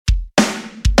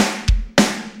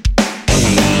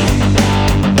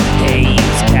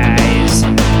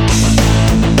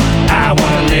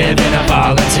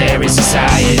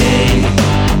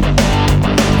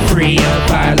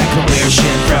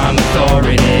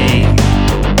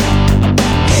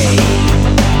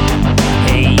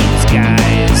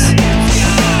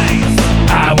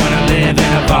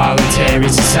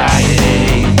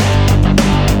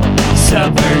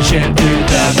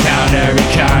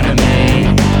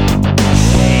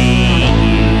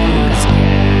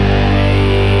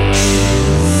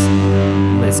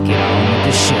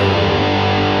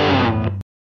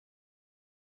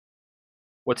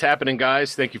What's happening,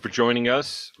 guys? Thank you for joining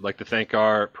us. I'd like to thank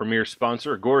our premier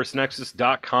sponsor,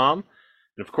 AgorisNexus.com.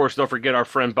 And of course, don't forget our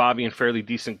friend Bobby and Fairly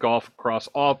Decent Golf across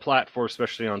all platforms,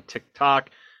 especially on TikTok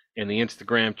and the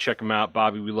Instagram. Check him out.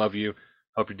 Bobby, we love you.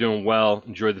 Hope you're doing well.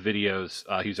 Enjoy the videos.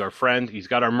 He's our friend. He's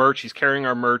got our merch. He's carrying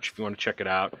our merch. If you want to check it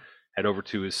out, head over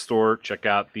to his store. Check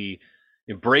out the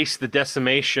Embrace the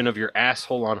Decimation of Your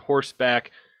Asshole on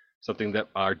Horseback, something that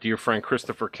our dear friend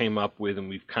Christopher came up with, and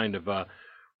we've kind of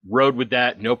rode with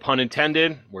that, no pun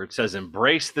intended, where it says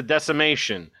embrace the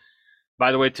decimation.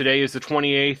 By the way, today is the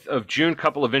 28th of June. A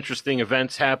couple of interesting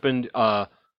events happened on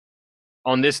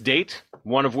this date,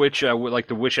 one of which I would like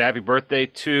to wish a happy birthday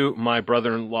to my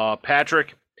brother-in-law,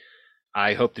 Patrick.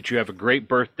 I hope that you have a great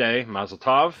birthday. Mazel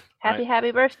tov.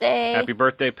 Happy birthday. Happy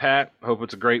birthday, Pat. Hope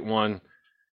it's a great one.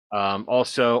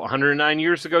 Also, 109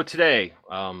 years ago today,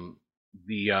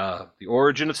 the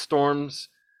origin of storms,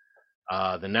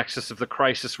 the nexus of the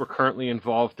crisis we're currently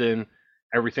involved in,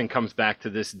 everything comes back to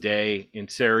this day in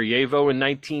Sarajevo in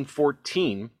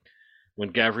 1914,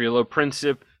 when Gavrilo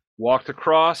Princip walked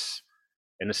across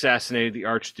and assassinated the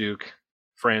Archduke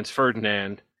Franz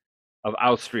Ferdinand of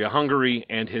Austria-Hungary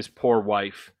and his poor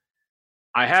wife.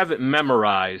 I have it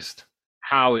memorized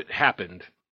how it happened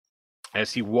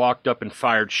as he walked up and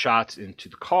fired shots into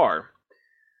the car.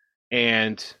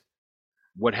 And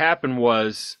what happened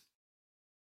was,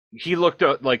 he looked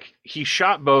up, like, he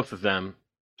shot both of them.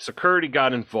 Security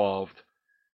got involved,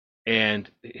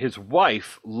 and his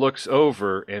wife looks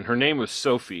over, and her name was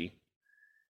Sophie,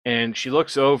 and she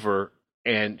looks over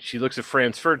and she looks at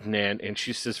Franz Ferdinand and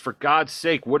she says, "For God's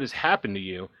sake, what has happened to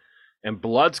you?" And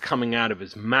blood's coming out of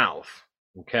his mouth.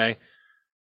 Okay.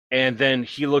 And then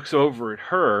he looks over at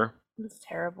her. That's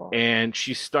terrible. And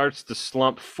she starts to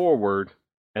slump forward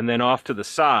and then off to the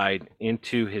side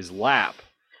into his lap.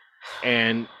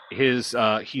 And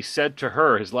he said to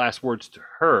her, his last words to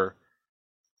her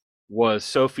was,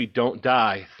 "Sophie, don't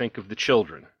die. Think of the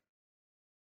children."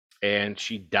 And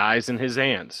she dies in his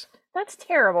hands. That's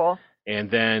terrible.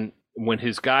 And then when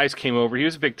his guys came over, he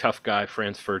was a big tough guy,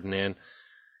 Franz Ferdinand.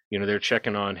 You know, they're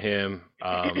checking on him.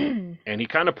 And he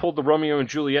kind of pulled the Romeo and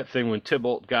Juliet thing when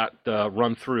Tybalt got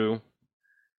run through.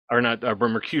 Or not,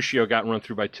 Mercutio got run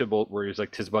through by Tybalt, where he was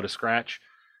like, "'Tis but a scratch."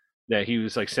 That he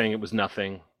was like saying it was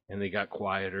nothing. And they got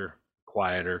quieter,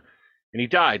 and he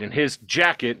died. And his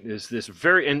jacket is this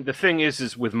and the thing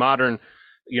is with modern,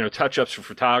 touch-ups for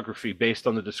photography based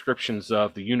on the descriptions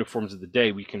of the uniforms of the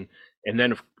day, and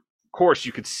then of course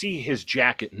you could see his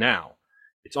jacket now.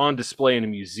 It's on display in a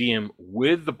museum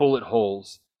with the bullet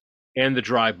holes and the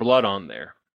dry blood on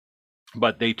there.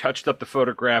 But they touched up the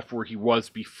photograph where he was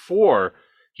before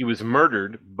he was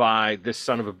murdered by this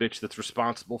son of a bitch that's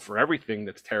responsible for everything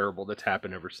that's terrible that's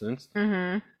happened ever since.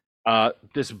 Mm-hmm.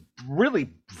 This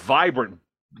really vibrant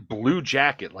blue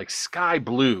jacket, like sky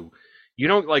blue.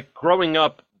 Like growing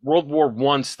up, World War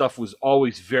I stuff was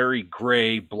always very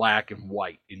gray, black, and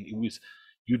white. And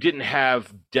you didn't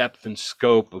have depth and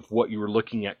scope of what you were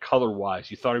looking at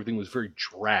color-wise. You thought everything was very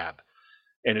drab.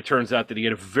 And it turns out that he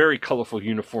had a very colorful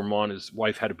uniform on. His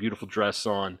wife had a beautiful dress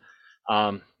on.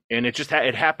 And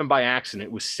it happened by accident.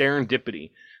 It was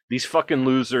serendipity. These fucking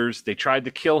losers, they tried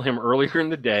to kill him earlier in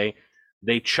the day.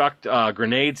 They chucked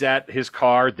grenades at his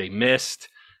car. They missed.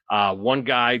 One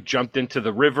guy jumped into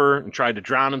the river and tried to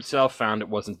drown himself, found it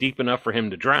wasn't deep enough for him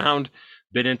to drown,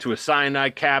 bit into a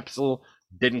cyanide capsule,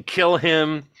 didn't kill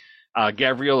him.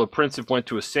 Gavrilo Princip went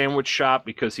to a sandwich shop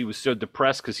because he was so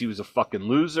depressed because he was a fucking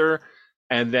loser.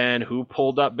 And then who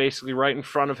pulled up basically right in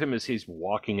front of him as he's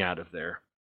walking out of there?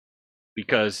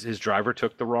 Because his driver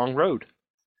took the wrong road.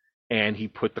 And he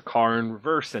put the car in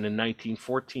reverse. And in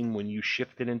 1914, when you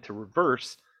shifted into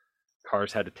reverse,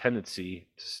 cars had a tendency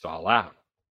to stall out.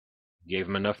 Gave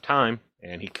him enough time,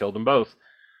 and he killed them both.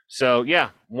 So,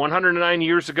 yeah, 109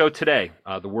 years ago today,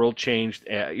 the world changed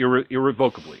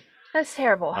irrevocably. That's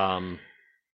terrible.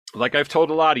 Like I've told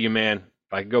a lot of you, man,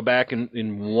 if I could go back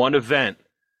in one event,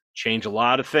 change a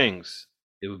lot of things,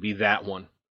 it would be that one.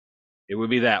 It would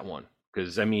be that one.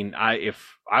 Because, I mean,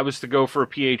 if I was to go for a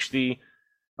PhD,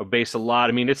 I would base a lot.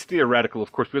 I mean, it's theoretical,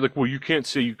 of course. But like, well, you can't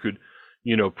say you could,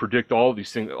 predict all of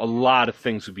these things. A lot of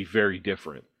things would be very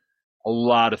different. A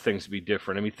lot of things would be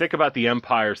different. I mean, think about the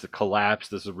empires that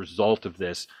collapsed as a result of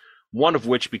this, one of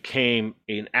which became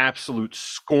an absolute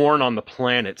scorn on the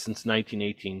planet since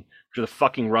 1918 for the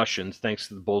fucking Russians, thanks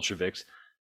to the Bolsheviks.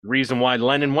 The reason why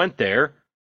Lenin went there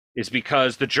is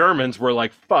because the Germans were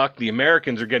like, fuck, the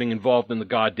Americans are getting involved in the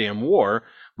goddamn war.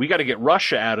 We got to get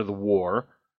Russia out of the war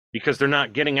because they're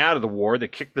not getting out of the war. They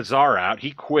kicked the Tsar out.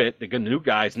 He quit. The new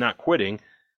guy's not quitting.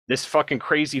 This fucking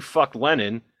crazy fuck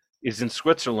Lenin is in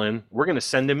Switzerland. We're going to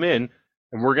send him in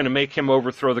and we're going to make him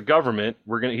overthrow the government.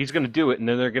 He's going to do it, and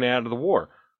then they're going to get out of the war.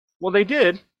 Well, they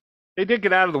did. They did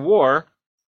get out of the war,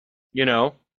 you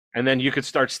know, and then you could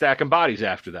start stacking bodies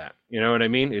after that. You know what I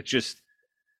mean? It's just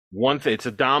one thing. It's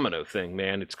a domino thing,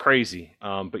 man. It's crazy.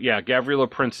 But yeah, Gavrilo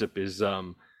Princip is,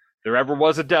 there ever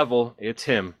was a devil, it's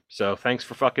him. So thanks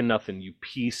for fucking nothing, you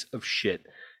piece of shit.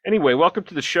 Anyway, welcome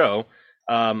to the show.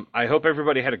 I hope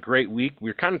everybody had a great week. We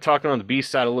were kind of talking on the B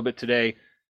side a little bit today.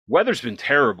 Weather's been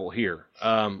terrible here.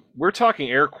 We're talking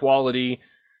air quality.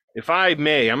 If I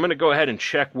may, I'm going to go ahead and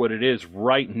check what it is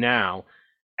right now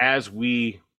as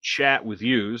we chat with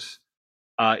yous.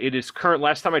 It is current.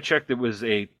 Last time I checked, it was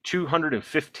a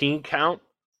 215 count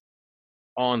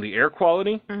on the air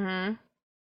quality. Mm-hmm.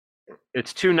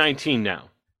 It's 219 now.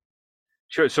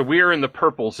 So we are in the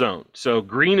purple zone. So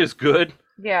green is good.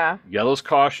 Yeah. Yellow's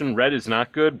caution. Red is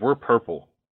not good. We're purple.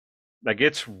 Like,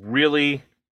 it's really,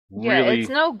 Yeah, really. it's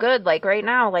no good. Like right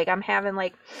now, like I'm having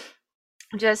like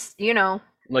just,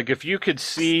 Like, if you could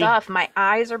see. stuff. My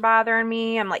eyes are bothering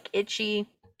me. I'm like itchy.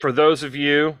 For those of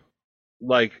you,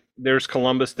 like, there's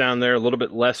Columbus down there, a little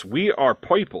bit less. We are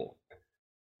purple.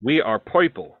 We are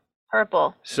purple.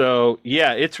 Purple. So,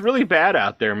 yeah, it's really bad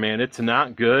out there, man. It's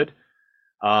not good.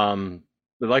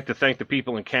 We'd like to thank the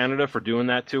people in Canada for doing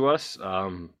that to us.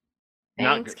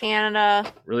 Thanks,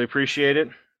 Canada. Really appreciate it.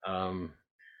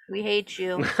 We hate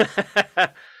you.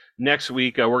 Next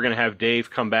week, we're going to have Dave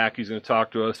come back. He's going to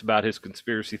talk to us about his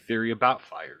conspiracy theory about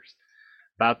fires,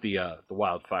 about the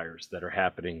wildfires that are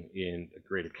happening in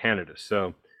Greater Canada.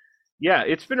 So, yeah,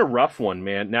 it's been a rough one,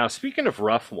 man. Now, speaking of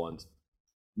rough ones,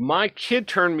 my kid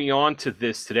turned me on to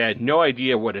this today. I had no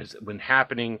idea what has been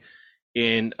happening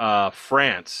in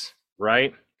France,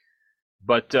 right?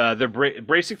 But they're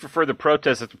bracing for further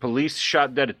protests after police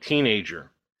shot dead a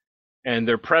teenager. And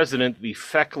their president, the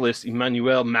feckless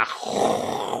Emmanuel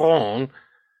Macron,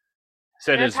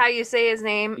 said That's how you say his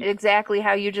name, exactly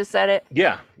how you just said it.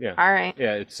 Yeah. All right.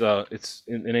 Yeah, it's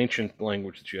in an ancient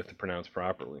language that you have to pronounce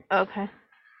properly. Okay.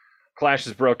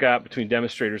 Clashes broke out between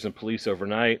demonstrators and police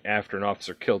overnight after an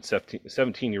officer killed a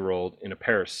 17-year-old in a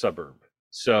Paris suburb.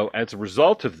 So as a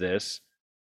result of this,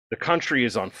 the country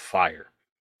is on fire.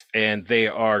 And they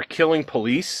are killing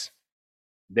police.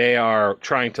 They are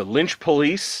trying to lynch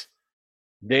police.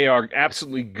 They are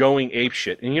absolutely going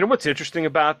apeshit. And you know what's interesting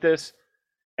about this?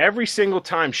 Every single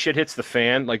time shit hits the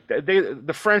fan, like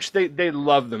the French, they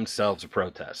love themselves a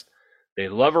protest. They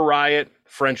love a riot.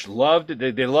 French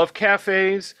they love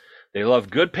cafes. They love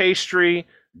good pastry,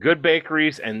 good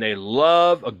bakeries, and they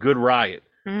love a good riot.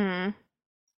 Mm-hmm.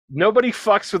 Nobody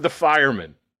fucks with the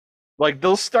firemen. Like,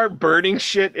 they'll start burning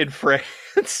shit in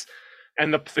France,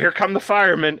 and here come the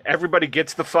firemen. Everybody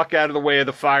gets the fuck out of the way of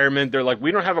the firemen. They're like, we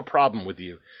don't have a problem with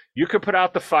you. You could put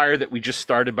out the fire that we just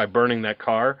started by burning that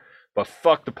car, but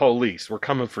fuck the police. We're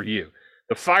coming for you.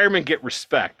 The firemen get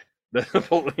respect.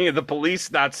 The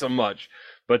police, not so much.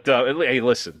 But, hey,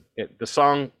 listen, the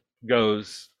song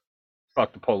goes,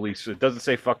 fuck the police. It doesn't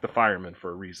say fuck the firemen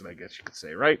for a reason, I guess you could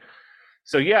say, right?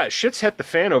 So, yeah, shit's hit the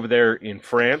fan over there in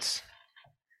France.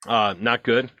 Not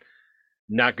good.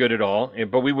 Not good at all.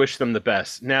 But we wish them the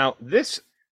best. Now,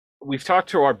 we've talked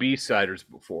to our B-siders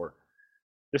before.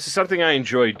 This is something I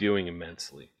enjoy doing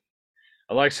immensely.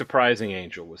 I like surprising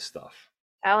Angel with stuff.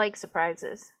 I like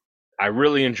surprises. I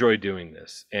really enjoy doing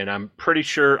this. And I'm pretty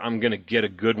sure I'm going to get a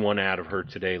good one out of her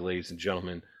today, ladies and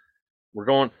gentlemen.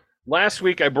 Last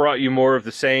week I brought you more of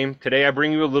the same. Today I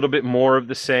bring you a little bit more of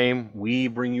the same. We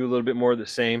bring you a little bit more of the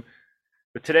same.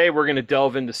 But today we're going to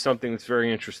delve into something that's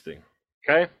very interesting.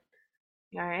 Okay?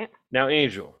 All right. Now,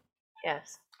 Angel.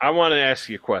 Yes. I want to ask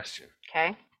you a question.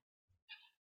 Okay.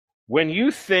 When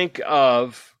you think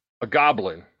of a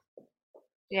goblin,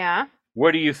 Yeah.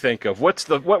 what do you think of?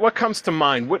 What comes to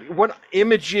mind? What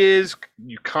images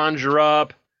you conjure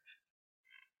up?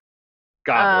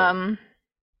 Goblin.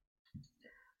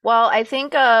 Well, I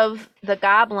think of the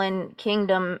Goblin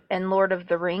Kingdom and Lord of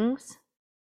the Rings.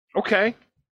 Okay.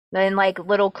 And like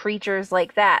little creatures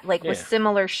like that, like with Yeah.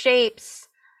 similar shapes,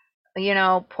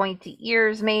 pointy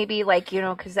ears maybe, like,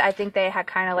 because I think they had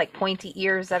kind of like pointy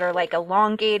ears that are like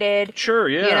elongated. Sure,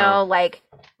 yeah. Like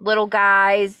little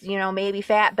guys, maybe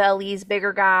fat bellies,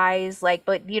 bigger guys, like,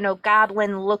 but,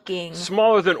 goblin looking.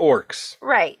 Smaller than orcs.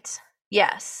 Right.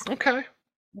 Yes. Okay.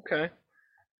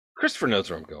 Christopher knows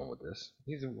where I'm going with this.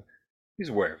 He's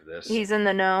aware of this. He's in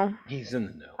the know. He's in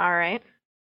the know. All right.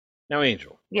 Now,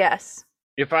 Angel, Yes.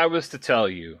 if I was to tell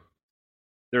you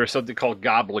there is something called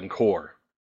Goblin Core,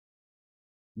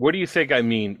 what do you think I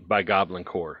mean by Goblin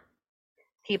Core?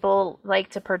 People like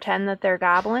to pretend that they're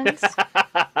goblins.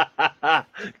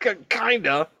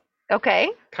 Kinda.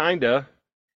 Okay. Kinda.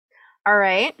 All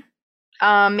right.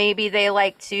 Maybe they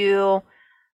like to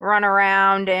run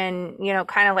around and,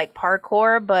 kind of like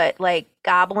parkour, but like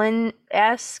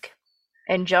goblin-esque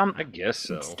and jump I guess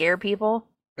and so. scare people.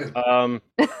 Um,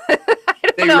 I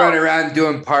They don't know. run around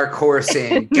doing parkour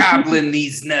saying, "Goblin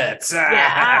these nuts."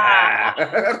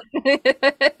 Yeah.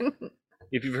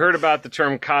 if you've heard about the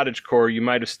term cottagecore, you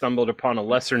might have stumbled upon a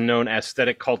lesser-known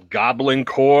aesthetic called goblin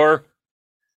core.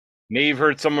 Maybe you've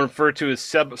heard someone refer to as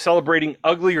celebrating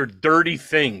ugly or dirty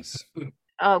things.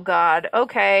 Oh God.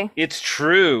 Okay. It's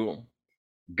true.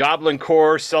 Goblin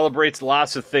core celebrates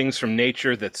lots of things from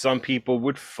nature that some people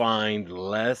would find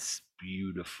less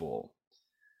beautiful.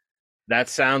 That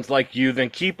sounds like you. Then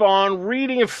keep on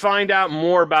reading and find out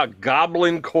more about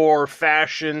goblin core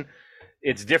fashion,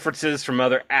 its differences from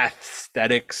other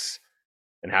aesthetics,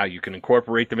 and how you can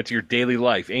incorporate them into your daily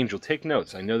life. Angel, take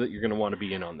notes. I know that you're going to want to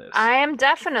be in on this. I am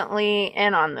definitely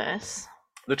in on this.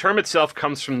 The term itself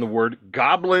comes from the word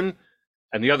goblin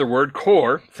and the other word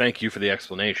core. Thank you for the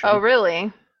explanation. Oh,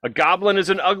 really? A goblin is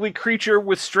an ugly creature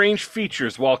with strange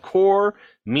features, while core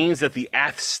means that the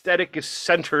aesthetic is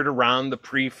centered around the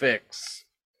prefix.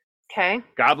 Okay.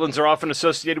 Goblins are often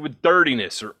associated with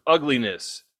dirtiness or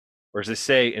ugliness, or as they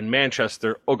say in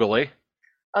Manchester, ugly.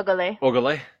 Ugly.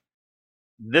 Ugly.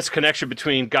 This connection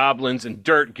between goblins and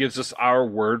dirt gives us our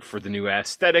word for the new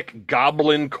aesthetic,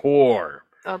 goblin core.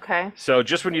 Okay. So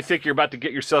just when you think you're about to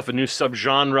get yourself a new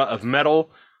subgenre of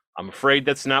metal, I'm afraid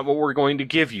that's not what we're going to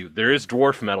give you. There is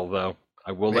dwarf metal, though.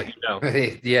 I will let you know.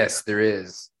 Yes, there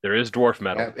is. There is dwarf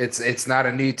metal. It's not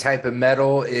a new type of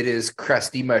metal. It is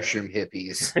crusty mushroom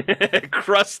hippies.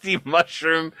 Crusty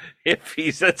mushroom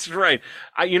hippies. That's right.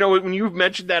 When you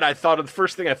mentioned that, the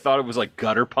first thing I thought it was like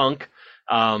gutter punk.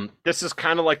 This is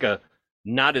kind of like a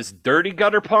not as dirty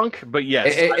gutter punk, but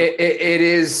yes, it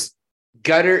is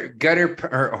gutter.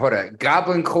 Or hold on,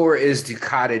 goblin core is to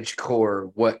cottage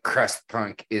core what crust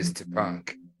punk is to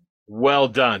punk. Well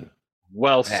done.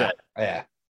 Well said. Yeah.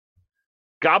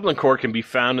 Goblin core can be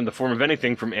found in the form of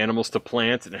anything from animals to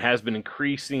plants, and it has been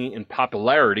increasing in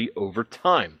popularity over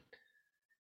time.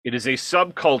 It is a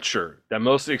subculture that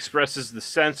mostly expresses the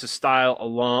sense of style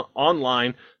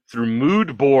online through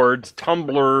mood boards,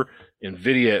 Tumblr, and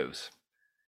videos.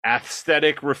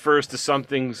 Aesthetic refers to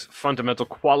something's fundamental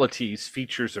qualities,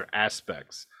 features, or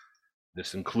aspects.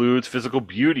 This includes physical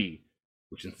beauty,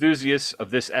 which enthusiasts of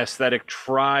this aesthetic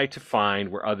try to find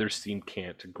where others seem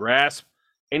can't to grasp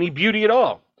any beauty at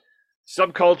all.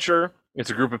 Subculture is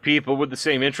a group of people with the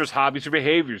same interests, hobbies, or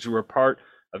behaviors who are part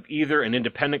of either an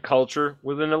independent culture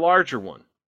within a larger one.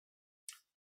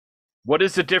 What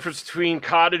is the difference between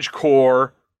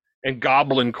cottagecore and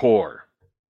goblin core?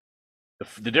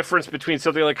 The difference between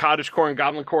something like cottagecore and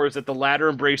goblin core is that the latter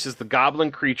embraces the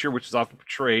goblin creature, which is often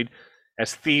portrayed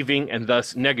as thieving and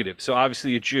thus negative. So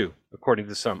obviously a Jew, according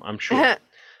to some, I'm sure.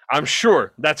 I'm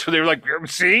sure that's what they were like,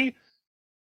 see?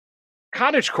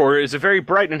 Cottagecore is a very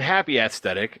bright and happy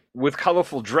aesthetic with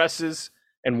colorful dresses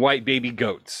and white baby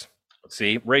goats.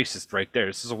 See, racist right there.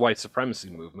 This is a white supremacy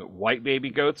movement. White baby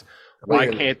goats. Why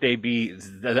can't they be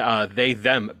they,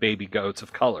 them baby goats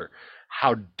of color?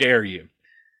 How dare you?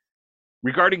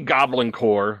 Regarding goblin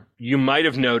core, you might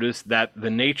have noticed that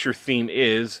the nature theme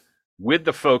is, with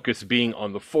the focus being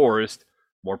on the forest,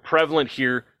 more prevalent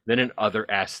here than in other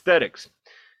aesthetics.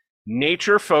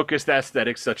 Nature-focused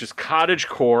aesthetics such as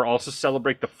cottagecore also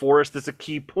celebrate the forest as a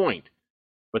key point,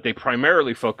 but they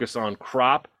primarily focus on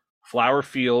crop, flower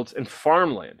fields, and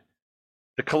farmland.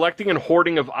 The collecting and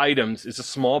hoarding of items is a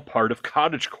small part of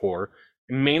cottagecore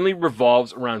and mainly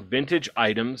revolves around vintage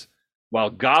items, while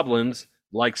goblins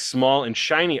like small and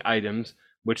shiny items,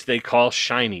 which they call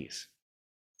shinies.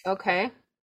 Okay.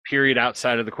 Period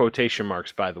outside of the quotation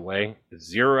marks, by the way.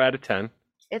 0 out of 10.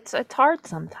 It's hard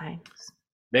sometimes.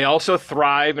 They also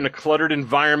thrive in a cluttered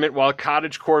environment, while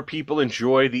cottagecore people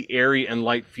enjoy the airy and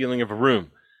light feeling of a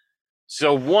room.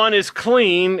 So one is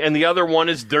clean and the other one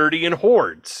is dirty and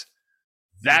hoards.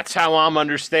 That's how I'm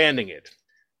understanding it.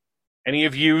 Any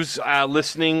of you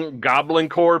listening goblin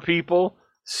core people,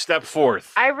 step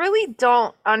forth. I really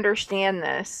don't understand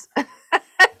this.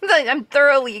 I'm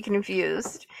thoroughly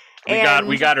confused.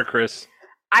 We got her, Chris.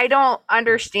 I don't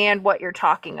understand what you're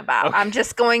talking about. Okay. I'm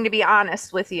just going to be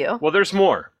honest with you. Well, there's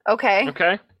more. Okay.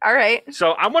 Okay? All right.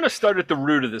 So I want to start at the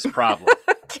root of this problem.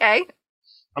 Okay.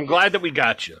 I'm glad that we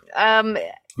got you.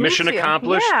 Mission Me too.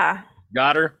 accomplished. Yeah.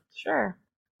 Got her. Sure.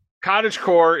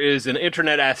 Cottagecore is an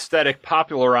internet aesthetic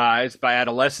popularized by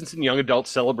adolescents and young adults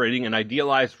celebrating an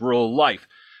idealized rural life.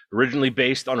 Originally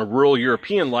based on a rural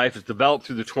European life, it's developed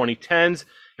through the 2010s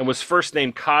and was first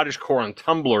named cottagecore on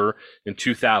Tumblr in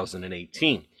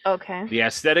 2018. Okay. The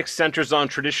aesthetic centers on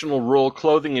traditional rural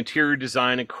clothing, interior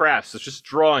design, and crafts, such as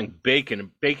drawing,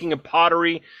 baking, and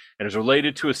pottery, and is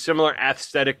related to a similar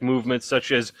aesthetic movement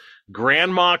such as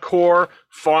grandma core,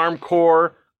 farm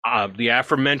core, the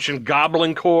aforementioned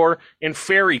goblin core, and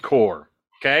fairy core.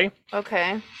 Okay?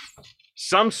 Okay.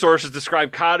 Some sources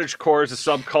describe cottagecore as a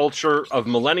subculture of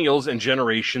millennials and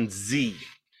Generation Z.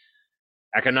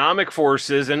 Economic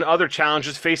forces and other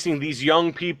challenges facing these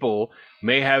young people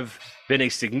may have been a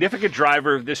significant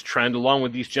driver of this trend, along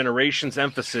with these generations'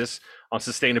 emphasis on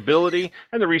sustainability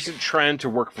and the recent trend to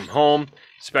work from home,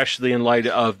 especially in light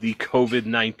of the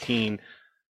COVID-19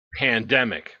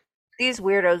 pandemic. These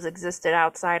weirdos existed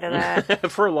outside of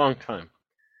that. For a long time.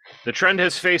 The trend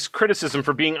has faced criticism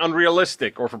for being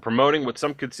unrealistic or for promoting what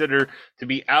some consider to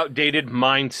be outdated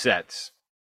mindsets.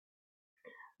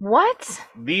 What?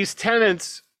 These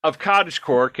tenets of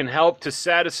cottagecore can help to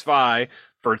satisfy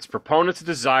for its proponents'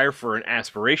 desire for an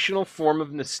aspirational form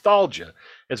of nostalgia,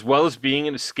 as well as being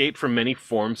an escape from many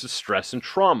forms of stress and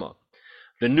trauma.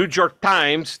 The New York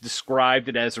Times described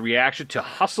it as a reaction to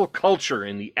hustle culture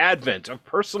and the advent of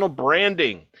personal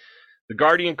branding. The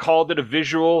Guardian called it a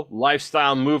visual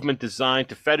lifestyle movement designed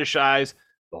to fetishize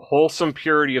the wholesome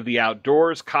purity of the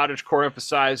outdoors. Cottagecore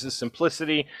emphasizes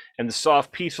simplicity and the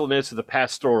soft peacefulness of the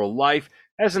pastoral life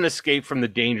as an escape from the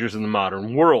dangers of the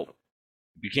modern world.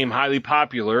 It became highly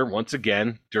popular, once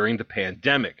again, during the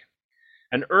pandemic.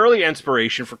 An early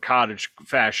inspiration for cottage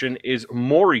fashion is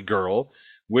Mori Girl,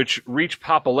 which reached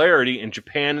popularity in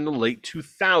Japan in the late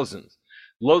 2000s.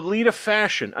 Lolita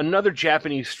fashion, another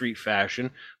Japanese street fashion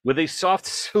with a soft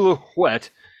silhouette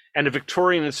and a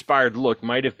Victorian-inspired look,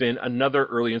 might have been another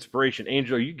early inspiration.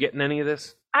 Angel, are you getting any of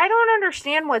this? I don't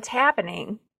understand what's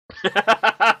happening. We're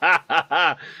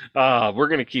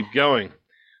going to keep going.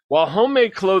 While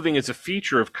homemade clothing is a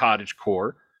feature of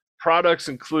cottagecore, products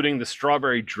including the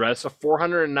strawberry dress, a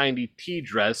 490 tea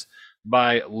dress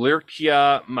by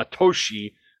Lirkia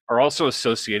Matoshi, are also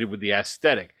associated with the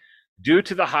aesthetic. Due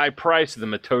to the high price of the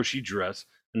Matoshi dress,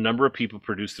 a number of people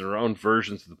produce their own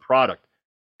versions of the product.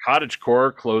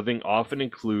 Cottagecore clothing often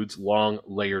includes long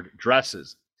layered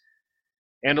dresses.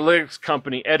 Analytics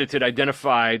company Edited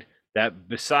identified that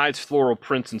besides floral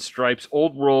prints and stripes,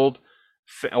 old world,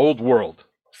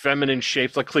 feminine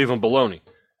shapes like Cleveland bologna,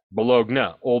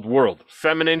 old world,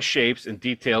 feminine shapes and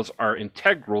details are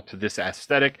integral to this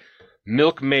aesthetic.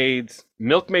 Milkmaid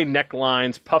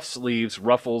necklines, puff sleeves,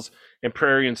 ruffles, and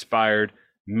prairie-inspired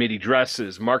midi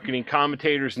dresses. Marketing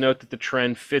commentators note that the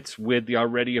trend fits with the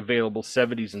already available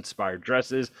 70s-inspired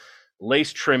dresses,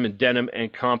 lace trim and denim,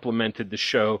 and complemented the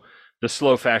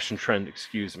slow fashion trend,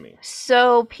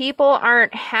 So people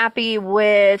aren't happy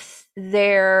with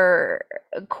their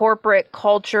corporate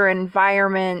culture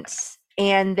environments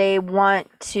and they want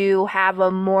to have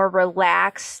a more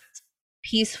relaxed,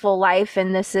 peaceful life,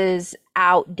 and this is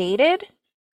outdated?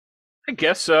 I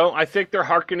guess so. I think they're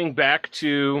hearkening back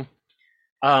to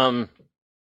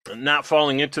not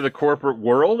falling into the corporate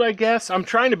world, I guess. I'm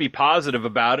trying to be positive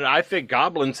about it. I think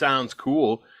Goblin sounds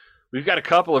cool. We've got a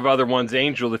couple of other ones,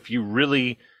 Angel, if you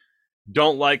really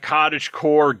don't like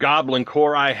cottagecore, goblin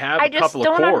core, I have a couple of cores. I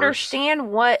just don't understand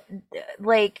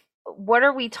what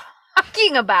are we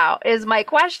talking about is my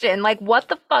question. Like, what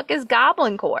the fuck is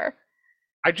goblin core?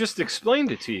 I just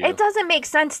explained it to you. It doesn't make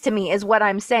sense to me is what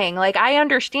I'm saying. Like, I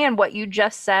understand what you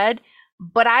just said,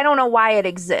 but I don't know why it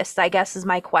exists, I guess is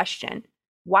my question.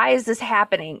 Why is this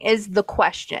happening is the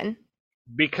question.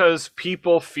 Because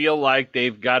people feel like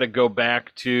they've got to go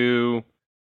back to,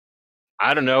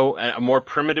 I don't know, a more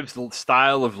primitive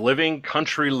style of living,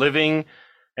 country living,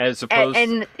 as opposed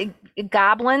and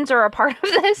goblins are a part of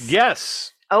this?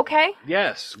 Yes. Okay.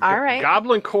 Yes. All right.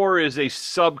 Goblin core is a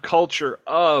subculture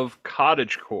of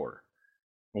cottagecore.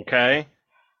 Okay?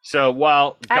 So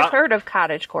while I've heard of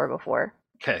cottagecore before.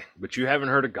 Okay, but you haven't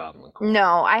heard of goblin core.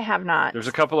 No, I have not. There's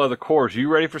a couple other cores. Are you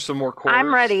ready for some more cores?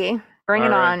 I'm ready. Bring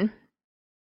it on.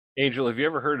 Angel, have you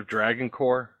ever heard of dragon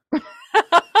core?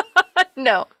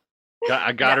 No.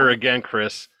 I got her again,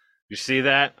 Chris. You see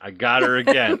that? I got her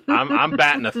again. I'm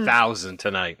batting 1,000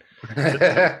 tonight.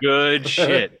 Good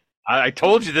shit. I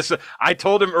told you this. I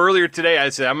told him earlier today. I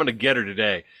said I'm going to get her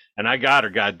today, and I got her.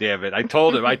 God damn it! I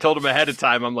told him ahead of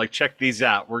time. I'm like, check these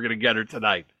out. We're going to get her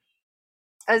tonight.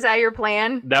 Is that your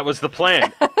plan? That was the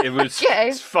plan. It was Okay.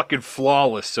 It's fucking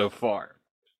flawless so far.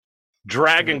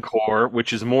 Dragon core,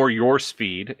 which is more your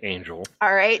speed, Angel.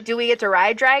 All right. Do we get to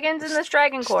ride dragons in this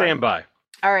dragon core? Stand by.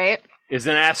 All right. Is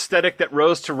an aesthetic that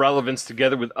rose to relevance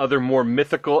together with other more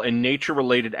mythical and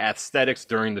nature-related aesthetics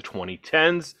during the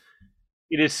 2010s.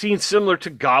 It is seen similar to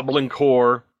goblin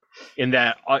core in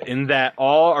that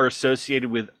all are associated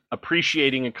with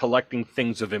appreciating and collecting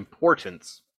things of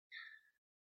importance.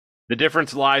 The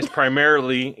difference lies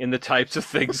primarily in the types of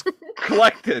things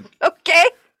collected. Okay.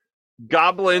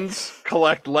 Goblins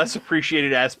collect less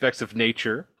appreciated aspects of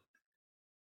nature.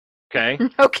 Okay.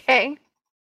 Okay.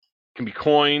 Can be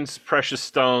coins, precious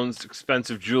stones,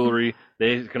 expensive jewelry.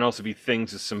 They can also be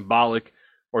things of symbolic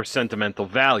or sentimental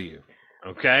value.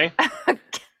 Okay?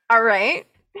 All right.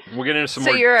 We'll get into some So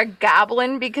more you're a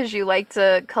goblin because you like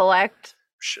to collect.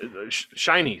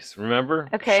 shinies, remember?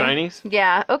 Okay. Shinies?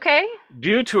 Yeah. Okay.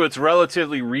 Due to its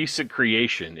relatively recent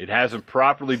creation, it hasn't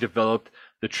properly developed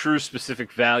the true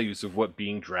specific values of what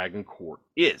being Dragon Core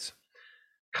is,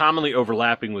 commonly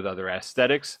overlapping with other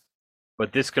aesthetics,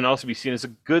 but this can also be seen as a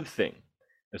good thing,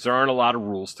 as there aren't a lot of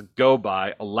rules to go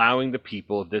by, allowing the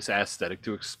people of this aesthetic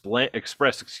to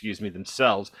express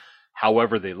themselves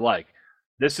however they like.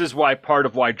 This is why part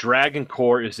of why Dragon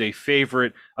Core is a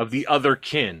favorite of the other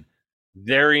kin,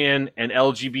 Varian and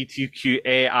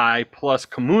LGBTQAI plus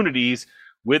communities,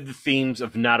 with the themes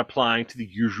of not applying to the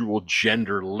usual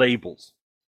gender labels.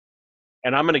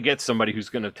 And I'm going to get somebody who's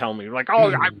going to tell me, like,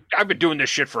 oh, I've been doing this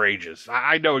shit for ages.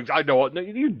 I know. No,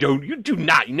 you don't. You do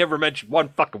not. You never mentioned one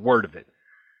fucking word of it.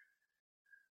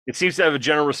 It seems to have a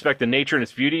general respect to nature and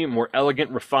its beauty, a more elegant,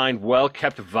 refined,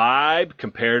 well-kept vibe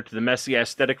compared to the messy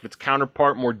aesthetic of its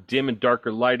counterpart, more dim and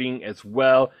darker lighting as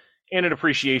well, and an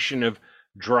appreciation of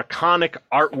draconic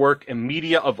artwork and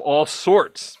media of all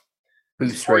sorts.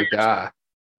 Fusroda.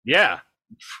 Yeah.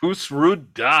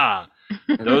 Fusroda.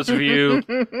 Those of you,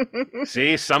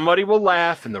 see, somebody will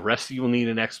laugh and the rest of you will need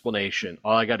an explanation.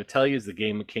 All I got to tell you is the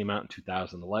game came out in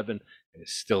 2011 and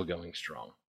is still going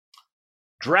strong.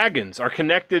 Dragons are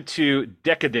connected to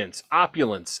decadence,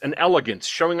 opulence, and elegance,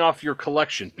 showing off your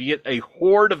collection, be it a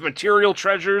hoard of material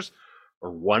treasures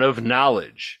or one of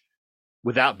knowledge,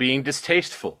 without being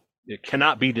distasteful. It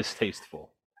cannot be distasteful.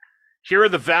 Here are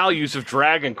the values of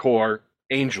Dragon Core,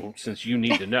 Angel, since you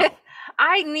need to know.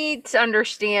 I need to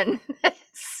understand this.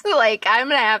 Like, I'm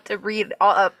going to have to read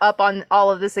up on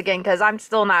all of this again because I'm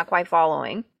still not quite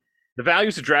following. The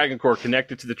values of Dragon Core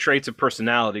connected to the traits of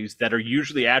personalities that are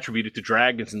usually attributed to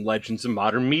dragons and legends in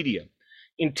modern media.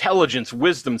 Intelligence,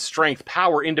 wisdom, strength,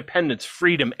 power, independence,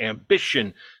 freedom,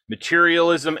 ambition,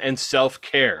 materialism, and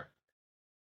self-care.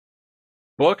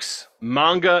 Books,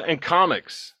 manga, and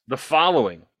comics, the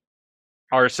following,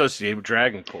 are associated with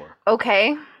Dragon Core.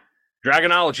 Okay.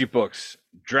 Dragonology books,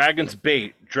 Dragon's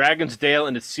Bait, Dragon's Dale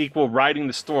and its sequel, Riding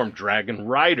the Storm, Dragon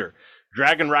Rider,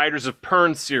 Dragon Riders of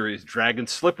Pern series, Dragon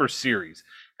Slipper series,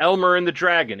 Elmer and the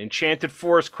Dragon, Enchanted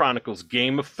Forest Chronicles,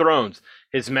 Game of Thrones,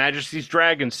 His Majesty's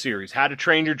Dragon series, How to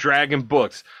Train Your Dragon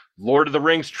books, Lord of the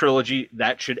Rings trilogy.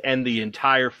 That should end the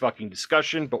entire fucking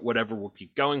discussion, but whatever, we'll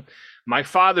keep going. My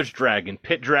Father's Dragon,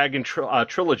 Pit Dragon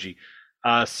trilogy,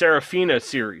 Seraphina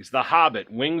series, The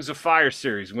Hobbit, Wings of Fire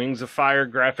series, Wings of Fire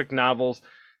graphic novels,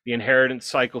 the Inheritance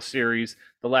Cycle series,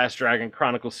 The Last Dragon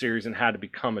Chronicle series, and How to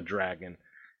Become a Dragon.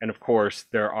 And of course,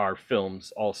 there are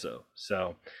films also.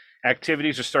 So,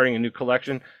 activities are starting a new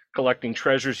collection, collecting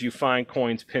treasures you find,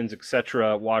 coins, pins,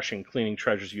 etc., washing, cleaning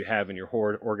treasures you have in your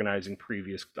hoard, organizing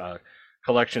previous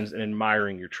collections, and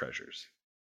admiring your treasures.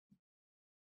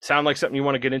 Sound like something you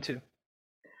want to get into?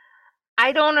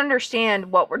 I don't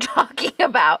understand what we're talking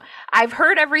about. I've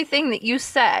heard everything that you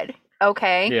said,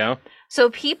 okay? Yeah. So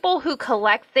people who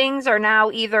collect things are now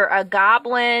either a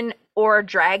goblin or a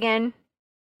dragon?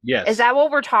 Yes. Is that what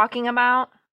we're talking about?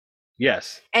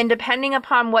 Yes. And depending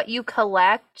upon what you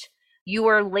collect, you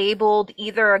are labeled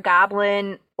either a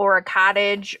goblin or a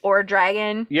cottage or a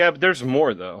dragon? Yeah, but there's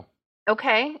more, though.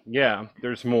 Okay. Yeah,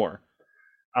 there's more.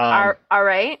 All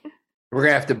right. We're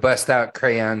gonna have to bust out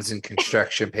crayons and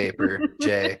construction paper,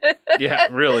 Jay. Yeah,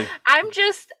 really.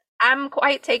 I'm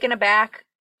quite taken aback,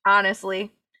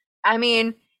 honestly. I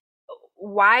mean,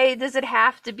 why does it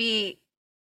have to be?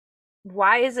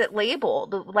 Why is it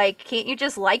labeled? Like, can't you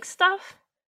just like stuff?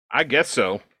 I guess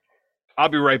so. I'll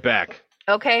be right back.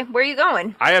 Okay, where are you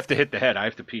going? I have to hit the head. I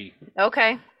have to pee.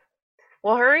 Okay.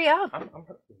 Well, hurry up.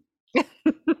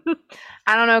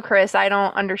 I don't know, Chris. I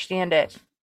don't understand it.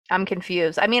 I'm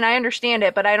confused. I mean, I understand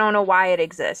it, but I don't know why it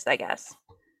exists, I guess.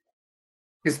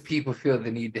 Because people feel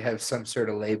the need to have some sort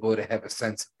of label to have a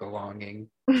sense of belonging.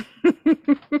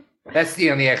 That's the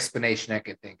only explanation I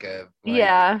could think of. Like,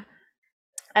 yeah.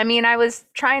 I mean, I was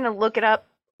trying to look it up,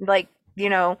 like,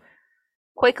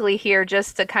 quickly here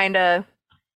just to kind of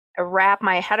wrap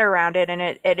my head around it. And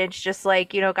it's just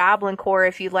like, Goblin Core,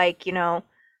 if you like,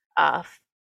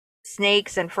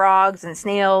 snakes and frogs and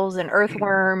snails and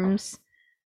earthworms.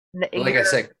 Like I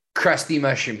said, crusty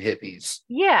mushroom hippies.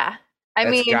 Yeah. I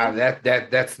mean,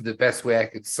 that's the best way I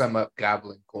could sum up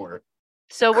Goblin Core.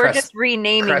 So we're just Crust,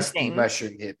 renaming crusty things.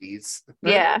 mushroom hippies.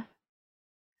 Yeah.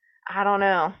 I don't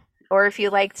know. Or if you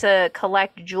like to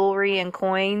collect jewelry and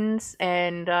coins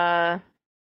and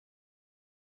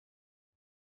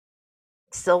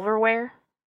silverware,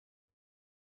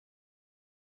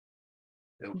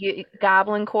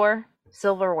 Goblin Core,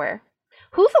 silverware.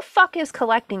 Who the fuck is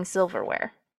collecting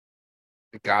silverware?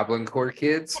 The Goblin Core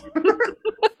kids.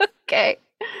 Okay.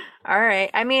 All right.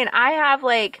 I mean, I have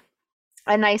like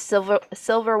a nice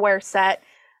silverware set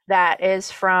that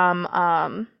is from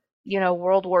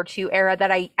World War II era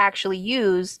that I actually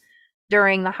use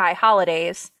during the high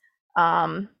holidays.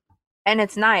 And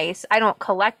it's nice. I don't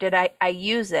collect it. I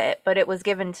use it, but it was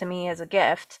given to me as a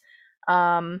gift.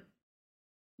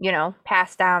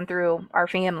 Passed down through our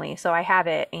family. So I have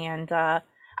it, and I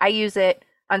use it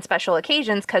on special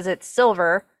occasions because it's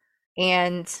silver,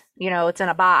 and it's in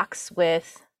a box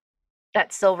with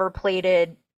that silver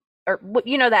plated, or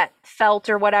that felt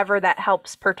or whatever that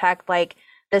helps protect like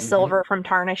the silver from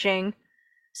tarnishing.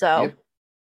 So, Yep.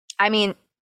 I mean,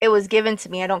 it was given to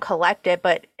me. I don't collect it,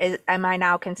 but am I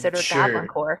now considered Goblin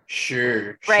Core?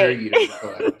 Sure, Right. you don't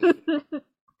collect it.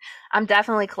 I'm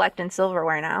definitely collecting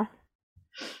silverware now.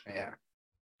 Yeah.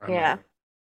 Yeah.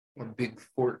 I'm a big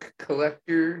fork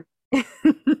collector. I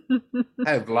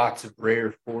have lots of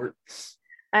rare forks.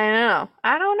 I know.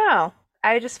 I don't know.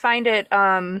 I just find it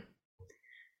odd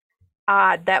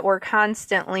that we're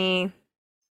constantly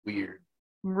Weird.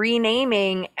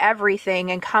 renaming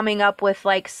everything and coming up with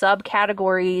like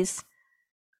subcategories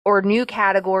or new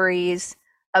categories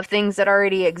of things that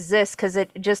already exist, because it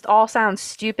just all sounds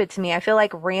stupid to me. I feel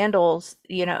like Randall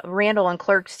and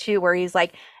Clerks too, where he's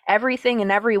like, everything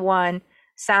and everyone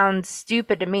sounds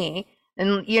stupid to me.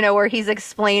 And where he's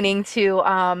explaining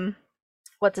to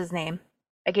what's his name?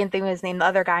 I can't think of his name, the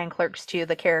other guy in Clerks 2,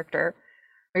 the character,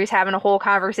 where he's having a whole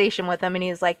conversation with him and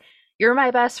he's like, you're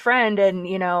my best friend, and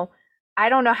I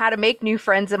don't know how to make new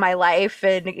friends in my life,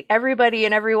 and everybody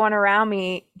and everyone around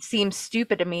me seems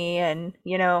stupid to me, and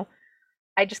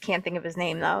I just can't think of his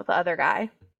name though, the other guy.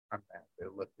 I'm gonna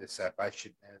have to look this up. I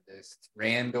should know this. It's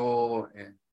Randall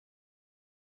and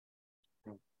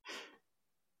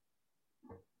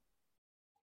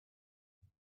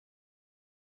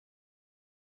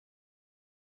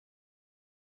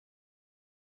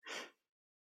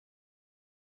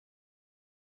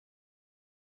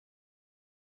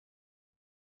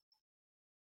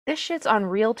This shit's on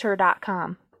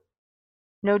realtor.com.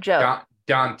 No joke.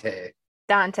 Dante.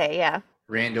 Dante, yeah.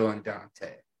 Randall and Dante.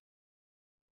 It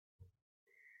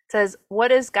says,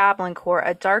 what is Goblin Core?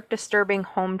 A dark, disturbing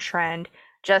home trend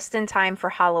just in time for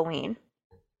Halloween.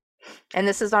 And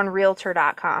this is on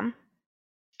realtor.com.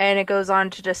 And it goes on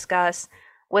to discuss,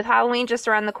 with Halloween just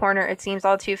around the corner, it seems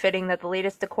all too fitting that the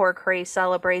latest decor craze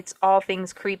celebrates all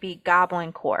things creepy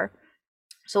Goblin Core.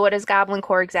 So what is Goblin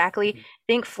Core exactly?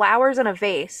 Think flowers in a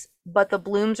vase, but the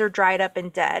blooms are dried up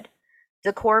and dead.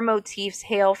 Decor motifs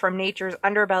hail from nature's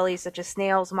underbelly, such as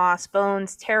snails, moss,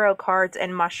 bones, tarot cards,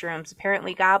 and mushrooms.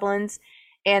 Apparently goblins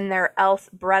and their elf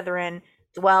brethren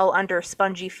dwell under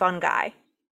spongy fungi.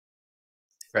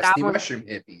 Crusty mushroom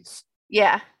hippies.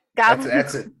 Yeah.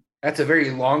 That's a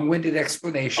very long-winded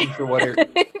explanation for what are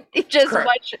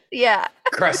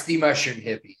crusty mushroom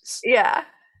hippies. Yeah.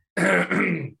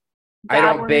 I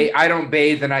don't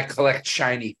bathe and I collect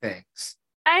shiny things.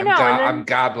 I know. I'm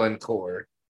Goblin Core.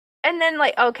 And then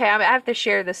okay, I have to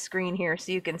share the screen here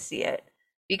so you can see it,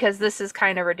 because this is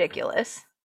kind of ridiculous.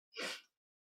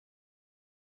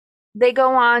 They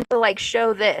go on to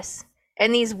show this,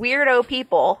 and these weirdo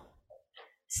people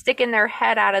sticking their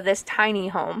head out of this tiny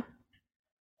home.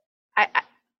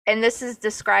 And this is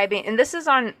describing, and this is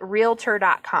on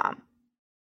realtor.com.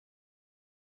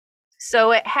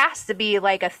 So it has to be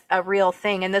a real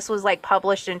thing, and this was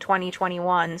published in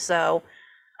 2021, so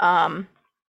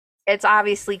it's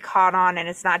obviously caught on, and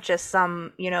it's not just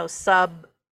some sub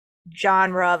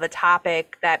genre of a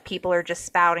topic that people are just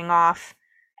spouting off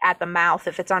at the mouth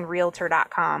if it's on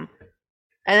realtor.com.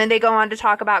 And then they go on to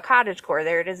talk about cottagecore.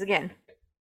 There it is again.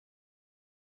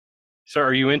 So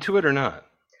are you into it or not?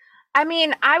 I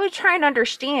mean, I would try and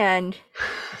understand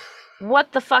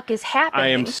what the fuck is happening. I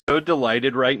am so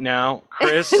delighted right now,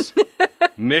 Chris.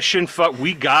 Mission fuck,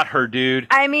 we got her, dude.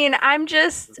 I mean, I'm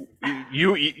just...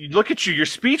 You look at you, you're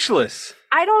speechless.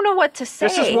 I don't know what to say.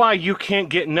 This is why you can't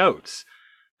get notes.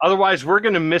 Otherwise, we're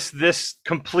going to miss this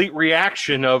complete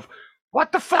reaction of,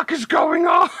 what the fuck is going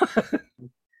on?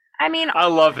 I mean... I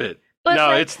love it. But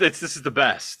no, this is the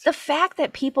best. The fact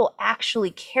that people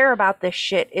actually care about this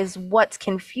shit is what's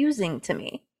confusing to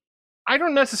me. I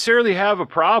don't necessarily have a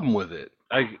problem with it.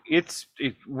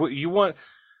 What you want.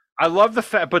 I love the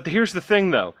fact, but here's the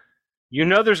thing, though. you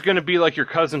know there's going to be like your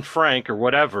cousin Frank or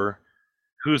whatever,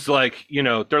 who's like,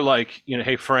 they're like,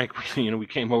 hey Frank, we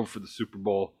came over for the Super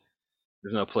Bowl.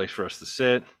 There's no place for us to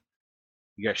sit.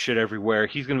 You got shit everywhere.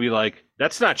 He's going to be like,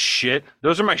 that's not shit.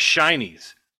 Those are my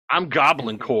shinies. I'm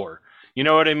Goblin Core. You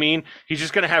know what I mean? He's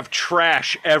just going to have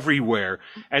trash everywhere.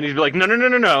 And he'd be like,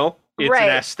 no. It's Right.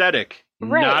 an aesthetic,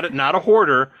 Right. not a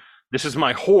hoarder. This is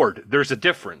my hoard. There's a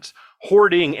difference.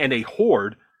 Hoarding and a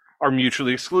hoard are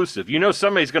mutually exclusive.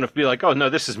 Somebody's going to be like, oh, no,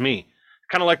 this is me.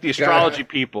 Kind of like the astrology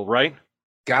people, right?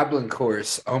 Goblin Core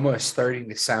is almost starting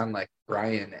to sound like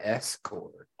Brian S.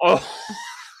 Core. Oh,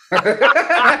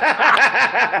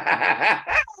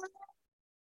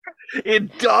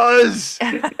 it does.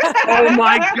 Oh,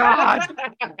 my God.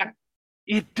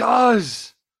 It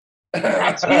does.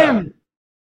 That's him.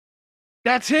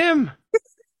 That's him.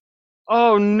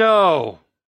 Oh, no.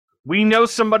 We know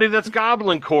somebody that's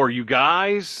Goblin Core, you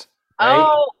guys.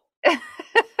 Oh,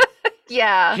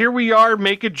 yeah. Here we are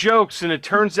making jokes, and it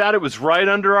turns out it was right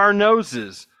under our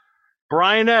noses.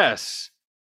 Brian S.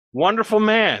 Wonderful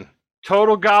man.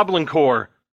 Total Goblin Core.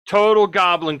 Total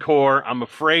Goblin Core. I'm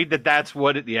afraid that's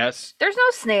what it... Yes. There's no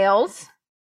snails.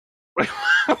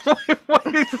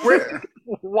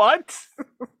 What?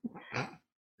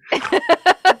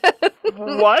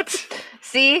 What?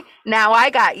 See, now I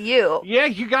got you. Yeah,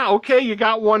 you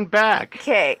got one back.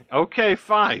 Okay. Okay,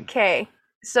 fine. Okay.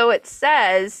 So it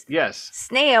says Yes.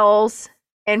 snails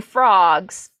and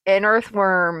frogs and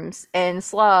earthworms and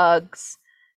slugs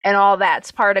and all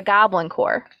that's part of Goblin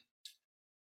Core.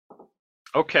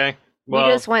 Okay. Well,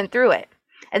 We just went through it.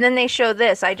 And then they show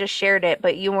this. I just shared it,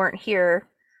 but you weren't here.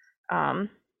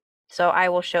 So I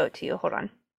will show it to you. Hold on.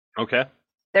 okay.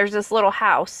 There's this little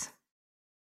house.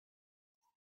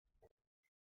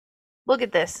 Look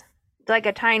at this. It's like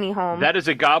a tiny home. That is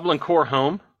a Goblin Core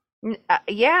home.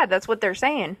 Yeah, that's what they're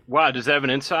saying. Wow, does it have an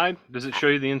inside? Does it show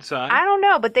you the inside? I don't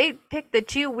know, but they picked the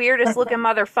two weirdest looking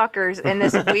motherfuckers in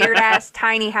this weird ass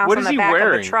tiny house What on is the he back of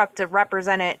wearing? a truck to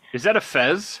represent it. Is that a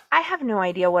fez? I have no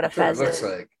idea what a That's what it fez looks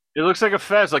is. like. It looks like a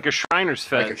fez, like a Shriner's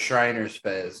fez. Like a Shriner's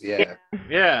fez, yeah.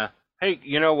 Yeah. Hey,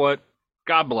 you know what?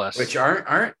 God bless. Which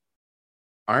aren't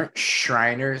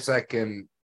Shriners like an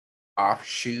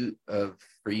offshoot of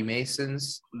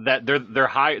Freemasons? That they're the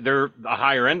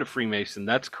higher end of Freemason.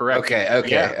 That's correct.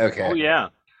 Okay. Oh yeah.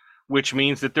 Which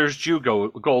means that there's Jew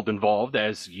gold involved,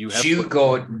 as you have. Jew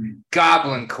gold,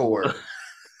 Goblin Core.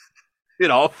 It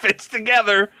all fits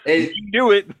together. It- You do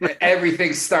it.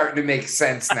 Everything's starting to make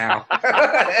sense now.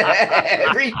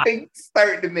 Everything's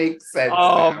starting to make sense.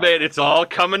 Oh now. man, it's all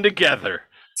coming together.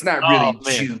 It's not really man.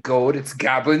 Jew gold, it's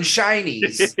Goblin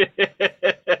Shinies.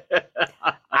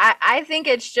 I think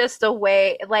it's just a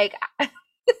way, like,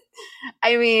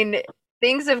 I mean,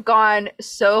 things have gone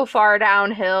so far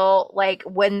downhill. Like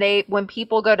when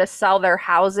people go to sell their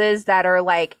houses that are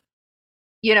like,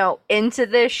 into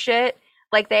this shit,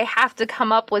 like they have to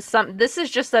come up with some. This is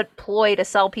just a ploy to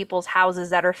sell people's houses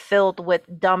that are filled with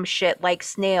dumb shit like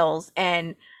snails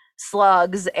and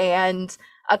slugs and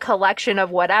a collection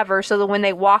of whatever, so that when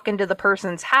they walk into the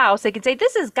person's house, they can say,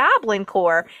 "This is Goblin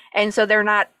Core," and so they're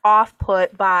not off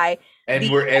put by. And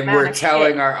the we're amount of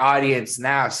telling shit. our audience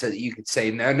now so that you could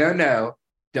say, no,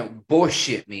 don't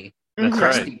bullshit me. That's Mhm.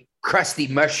 right. Crusty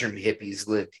mushroom hippies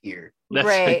lived here. That's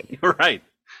Right. You're right.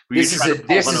 This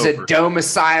is a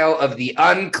domicile of the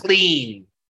unclean.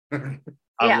 I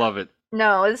Yeah. love it.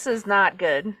 No, this is not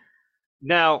good.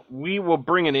 Now we will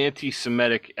bring an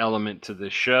anti-Semitic element to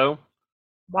this show.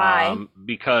 Why?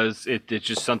 Because it's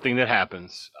just something that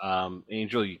happens.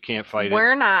 Angel, you can't fight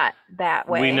We're it. not that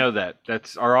way. We know that.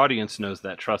 That's our audience knows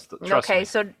that. Trust Okay, me.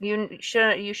 so you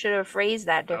should have phrased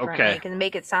that differently. Okay. And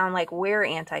make it sound like we're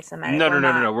anti-Semitic. No. We're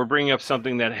not. We're bringing up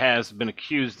something that has been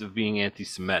accused of being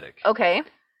anti-Semitic. Okay.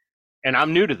 And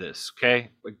I'm new to this,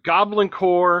 okay? But Goblin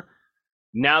Core,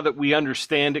 now that we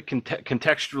understand it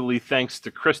contextually, thanks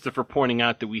to Christopher pointing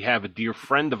out that we have a dear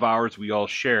friend of ours we all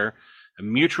share, a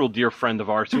mutual dear friend of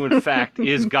ours, who in fact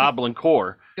is Goblin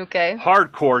Core. Okay.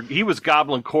 Hardcore. He was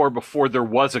Goblin Core before there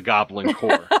was a Goblin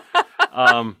Core.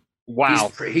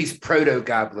 Wow. He's proto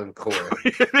Goblin Core.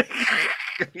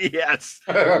 Yes.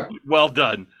 Well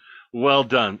done. Well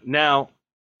done. Now,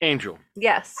 Angel,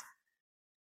 Yes.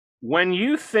 when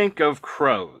you think of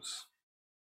crows,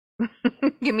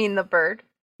 You mean the bird?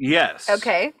 yes.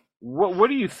 Okay. What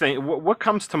do you think? What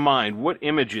comes to mind? What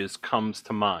images comes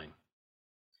to mind?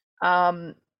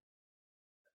 An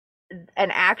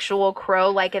actual crow,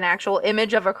 like an actual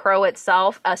image of a crow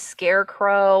itself, a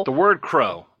scarecrow. The word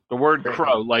crow. The word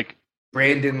crow, like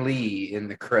Brandon Lee in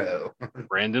The Crow.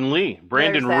 Brandon Lee.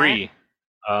 Brandon There's that. Ree.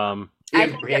 Yeah,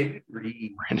 think- Brandon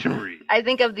Reed. Brandon Reed. I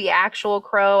think of the actual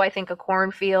crow. I think of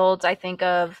cornfields. I think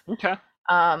of Okay.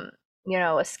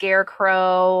 a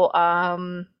scarecrow.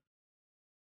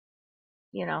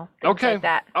 Things Okay. like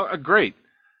that. Oh, great.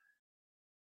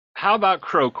 How about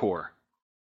crowcore?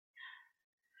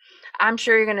 I'm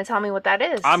sure you're going to tell me what that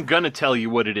is. I'm going to tell you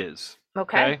what it is.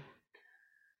 Okay.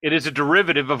 It is a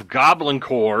derivative of goblin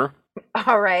core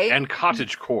All right. and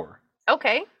cottage core.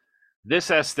 Okay.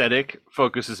 This aesthetic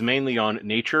focuses mainly on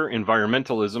nature,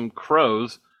 environmentalism,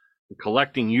 crows, and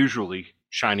collecting usually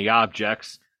shiny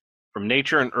objects from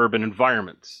nature and urban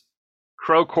environments.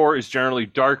 Crowcore is generally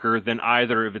darker than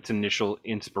either of its initial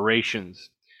inspirations.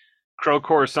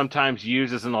 Crowcore is sometimes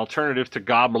used as an alternative to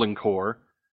goblin core,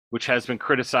 which has been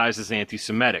criticized as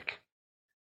anti-Semitic.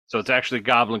 So it's actually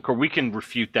goblin core. We can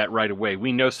refute that right away.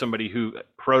 We know somebody who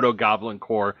proto-goblin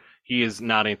core. He is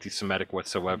not anti-Semitic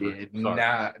whatsoever.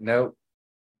 Yeah, nope.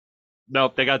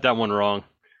 Nope, they got that one wrong.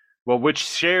 Well, which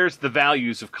shares the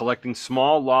values of collecting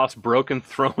small, lost, broken,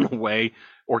 thrown away,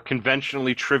 or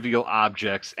conventionally trivial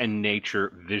objects and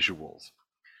nature visuals.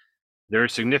 There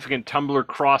is significant Tumblr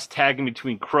cross-tagging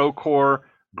between crowcore,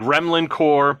 gremlin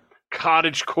core,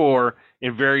 cottage core,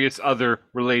 and various other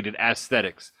related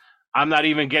aesthetics. I'm not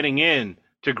even getting in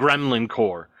to gremlin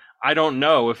core. I don't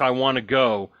know if I want to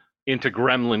go into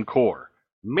gremlin core.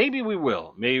 Maybe we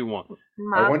will. Maybe we won't.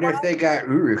 I wonder if they got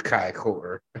Urukai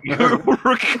core.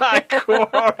 Urukai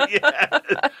core,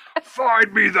 yes.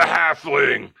 Find me the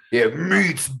halfling. Yeah,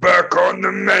 meat's back on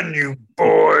the menu,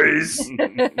 boys.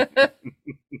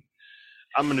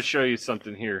 I'm going to show you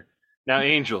something here. Now,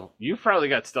 Angel, you've probably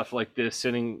got stuff like this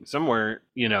sitting somewhere,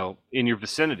 in your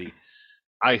vicinity.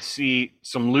 I see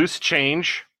some loose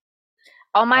change.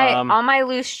 All my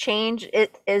loose change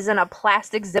it is in a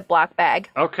plastic Ziploc bag.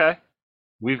 Okay.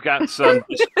 We've got some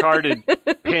discarded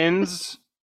pins,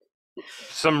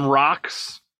 some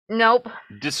rocks, Nope.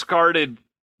 discarded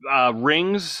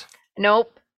rings,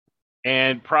 Nope.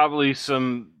 and probably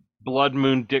some blood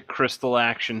moon dick crystal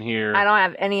action here. I don't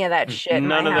have any of that shit in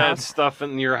None my of that house. stuff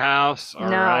in your house? All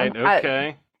No, right.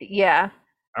 Okay. Yeah.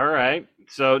 All right.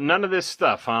 So none of this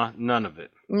stuff, huh? None of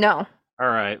it. No. All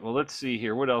right. Well, let's see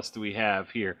here. What else do we have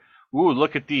here? Ooh,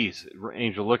 look at these.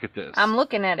 Angel, look at this. I'm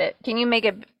looking at it. Can you make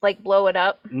it blow it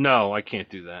up? No, I can't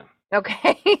do that.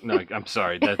 Okay. No, I'm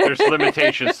sorry. There's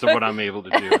limitations to what I'm able to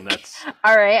do, and that's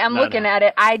All right, I'm not looking at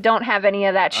it. I don't have any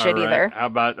of that shit all right. either. How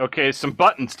about some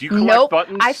buttons? Do you collect Nope.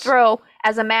 buttons?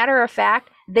 As a matter of fact,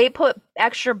 they put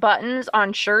extra buttons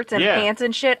on shirts and Yeah. pants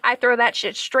and shit. I throw that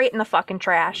shit straight in the fucking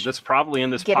trash. That's probably in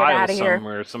this Get it pile outta here.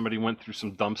 somewhere. Somebody went through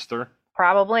some dumpster.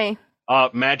 Probably.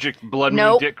 Magic blood moon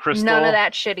Nope. dick crystal. None of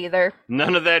that shit either.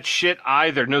 None of that shit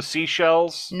either. No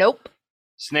seashells. Nope.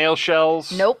 Snail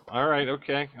shells. Nope. All right.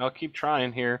 Okay. I'll keep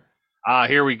trying here.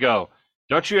 Here we go.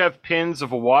 Don't you have pins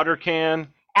of a water can?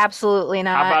 Absolutely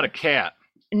not. How about a cat?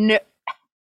 No.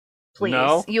 Please.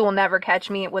 No? You will never catch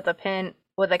me with a pin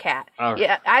with a cat. All right.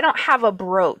 Yeah, I don't have a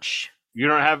brooch. You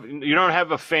don't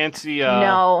have a fancy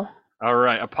No. All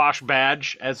right, a posh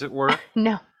badge, as it were.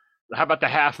 No. How about the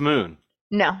half moon?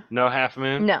 No. No half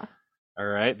moon? No. All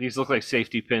right, these look like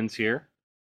safety pins here.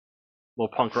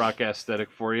 Little punk rock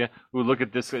aesthetic for you. Ooh, look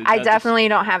at this. I definitely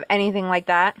don't have anything like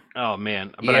that. Oh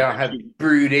man, You don't have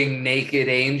brooding naked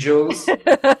angels.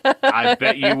 I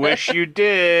bet you wish you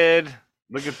did.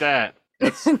 Look at that.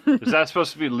 Is that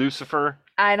supposed to be Lucifer?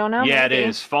 I don't know. Yeah, maybe. it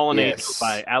is. Fallen Angel Yes.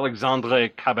 by Alexandre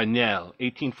Cabanel,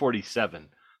 1847.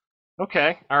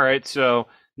 Okay, all right. So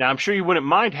now I'm sure you wouldn't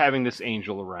mind having this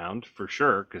angel around for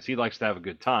sure, because he likes to have a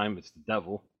good time. It's the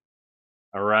devil.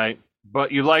 All right. But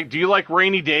do you like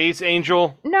rainy days,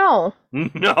 Angel? No.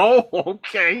 No?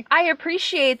 Okay. I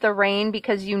appreciate the rain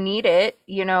because you need it,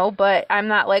 but I'm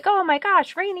not like, oh my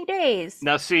gosh, rainy days.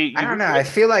 Now, see. I don't know. I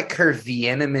feel like her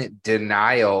vehement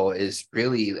denial is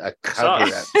really a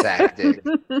cover-up tactic.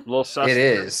 Little sus. It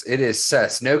is. It is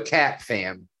sus. No cat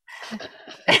fam.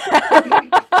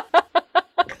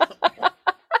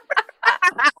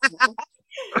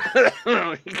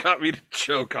 He got me to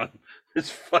choke on this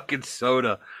fucking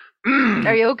soda.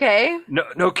 Are you okay?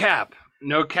 No cap.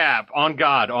 No cap. On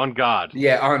God. On God.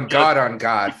 Yeah, on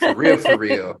God. For real, for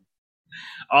real.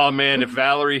 Oh man, if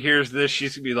Valerie hears this,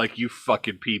 she's gonna be like, "You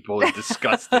fucking people, it's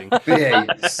disgusting." Yeah, you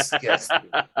disgusting.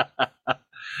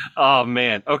 Oh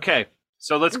man. Okay,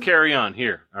 so let's carry on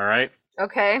here. All right.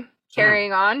 Okay.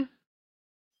 Carrying on.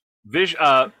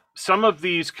 Some of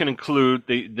these can include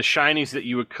the shinies that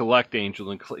you would collect,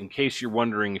 Angel, in case you're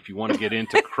wondering if you want to get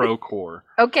into crowcore,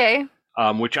 Okay.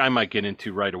 which I might get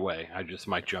into right away. I just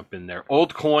might jump in there.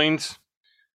 Old coins,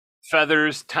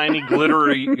 feathers, tiny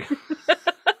glittery.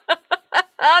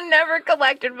 I'll never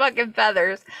collected fucking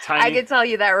feathers. I can tell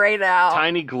you that right now.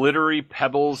 Tiny glittery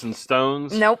pebbles and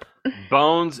stones. Nope.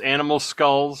 Bones, animal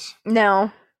skulls.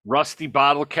 No. Rusty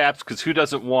bottle caps, because who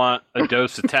doesn't want a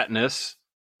dose of tetanus?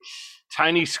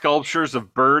 Tiny sculptures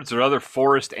of birds or other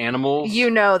forest animals. You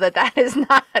know that is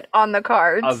not on the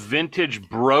cards. A vintage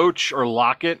brooch or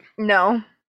locket. No.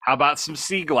 How about some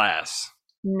sea glass?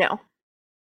 No.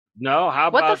 No? How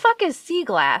about... What the fuck is sea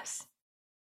glass?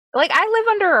 Like, I live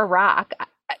under a rock.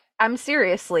 I'm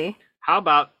seriously. How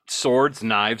about swords,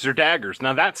 knives, or daggers?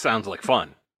 Now that sounds like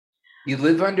fun. You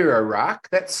live under a rock?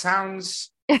 That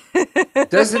sounds...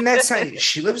 Doesn't that sound...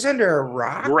 She lives under a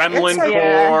rock? Gremlin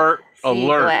That's core sea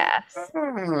alert.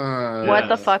 Glass. What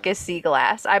the fuck is sea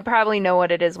glass? I probably know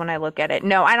what it is when I look at it.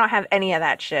 No, I don't have any of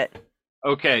that shit.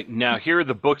 Okay, now here are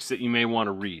the books that you may want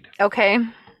to read. Okay.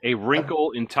 A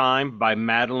Wrinkle in Time by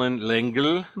Madeleine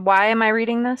L'Engle. Why am I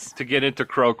reading this? To get into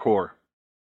Crowcore.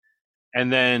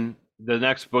 And then the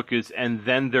next book is And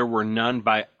Then There Were None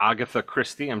by Agatha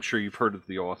Christie. I'm sure you've heard of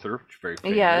the author. She's very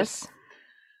famous. Yes.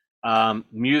 The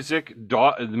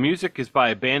music is by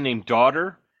a band named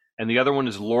Daughter, and the other one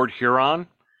is Lord Huron.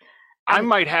 I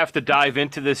might have to dive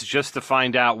into this just to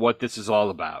find out what this is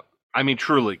all about. I mean,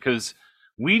 truly, because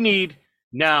we need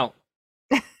now.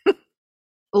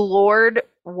 Lord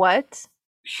what?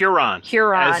 Huron.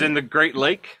 Huron. As in the Great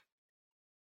Lake,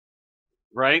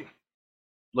 right?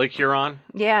 Lake Huron.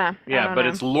 Yeah. Yeah, but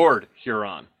it's Lord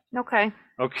Huron. Okay.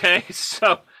 Okay,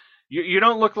 so you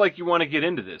don't look like you want to get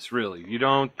into this, really. You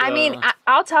don't. I mean,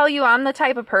 I'll tell you, I'm the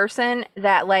type of person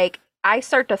that, like, I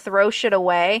start to throw shit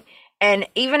away. And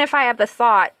even if I have the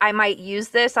thought I might use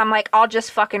this, I'm like, I'll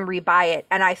just fucking rebuy it.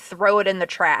 And I throw it in the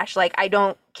trash. Like, I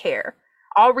don't care.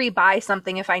 I'll rebuy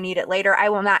something if I need it later. I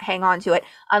will not hang on to it.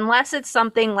 Unless it's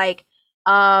something like,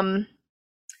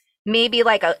 maybe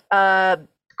like a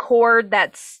cord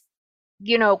that's,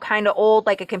 you know, kind of old,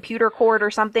 like a computer cord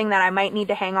or something that I might need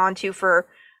to hang on to for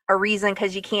a reason,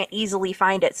 because you can't easily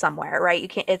find it somewhere, right?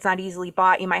 It's not easily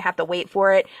bought. You might have to wait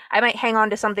for it. I might hang on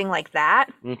to something like that.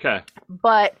 Okay.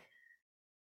 But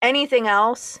anything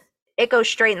else, it goes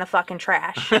straight in the fucking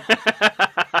trash.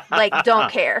 Like,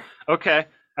 don't care. Okay.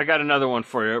 I got another one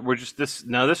for you.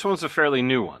 Now this one's a fairly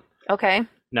new one. Okay.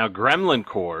 Now Gremlin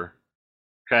Core,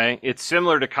 okay, it's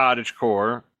similar to Cottage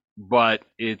Core, but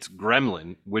it's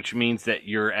gremlin, which means that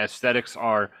your aesthetics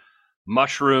are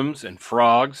mushrooms and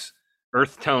frogs,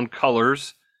 earth tone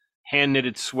colors, hand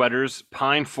knitted sweaters,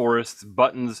 pine forests,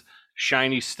 buttons,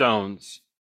 shiny stones,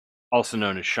 also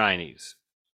known as shinies.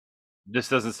 This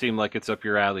doesn't seem like it's up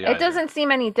your alley either. It doesn't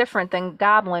seem any different than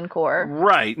Goblin Core.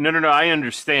 Right. No, I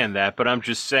understand that, but I'm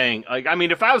just saying, like, I mean,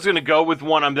 if I was going to go with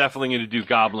one, I'm definitely going to do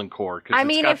Goblin Core, because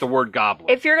it's got the word goblin.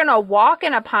 If you're going to walk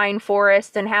in a pine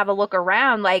forest and have a look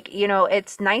around, like, you know,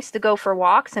 it's nice to go for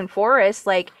walks in forests,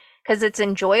 like, because it's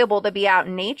enjoyable to be out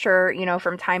in nature, you know,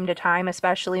 from time to time,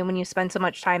 especially when you spend so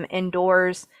much time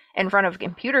indoors in front of a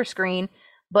computer screen.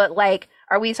 But, like,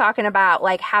 are we talking about,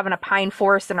 like, having a pine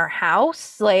forest in our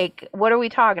house? Like, what are we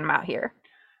talking about here?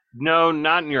 No,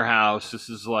 not in your house. This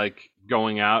is like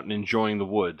going out and enjoying the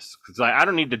woods. Because I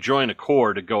don't need to join a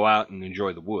corps to go out and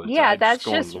enjoy the woods. Yeah, that's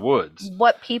just go in the woods.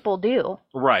 What people do.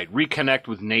 Right. Reconnect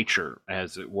with nature,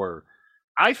 as it were.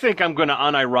 I think I'm going to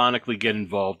unironically get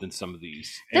involved in some of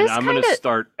these. And I'm going to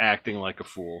start acting like a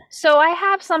fool. So I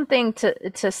have something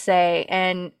to say.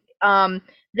 And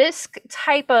this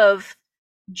type of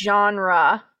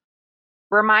genre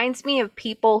reminds me of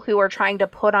people who are trying to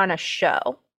put on a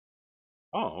show.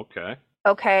 Oh, okay.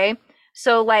 Okay.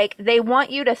 So, like, they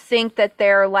want you to think that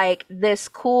they're, like, this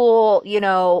cool, you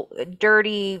know,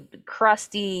 dirty,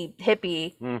 crusty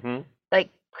hippie,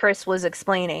 like Chris was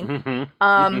explaining.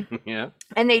 Yeah.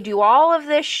 And they do all of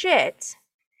this shit,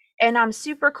 and I'm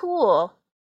super cool,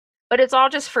 but it's all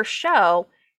just for show,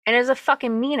 and it doesn't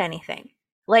fucking mean anything.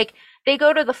 Like, they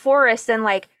go to the forest and,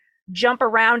 like, jump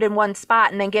around in one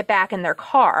spot and then get back in their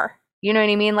car. You know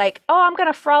what I mean? Like, oh, I'm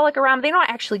gonna frolic around. They don't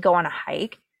actually go on a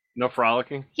hike. No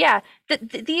frolicking? Yeah.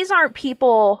 These aren't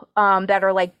people that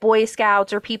are like Boy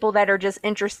Scouts or people that are just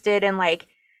interested in, like,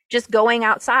 just going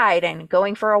outside and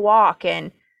going for a walk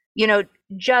and, you know,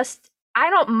 just, I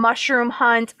don't mushroom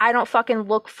hunt. I don't fucking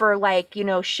look for, like, you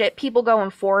know, shit. People go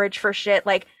and forage for shit.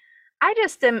 Like, I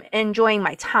just am enjoying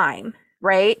my time,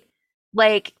 right?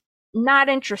 Like, not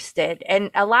interested.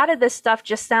 And a lot of this stuff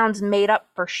just sounds made up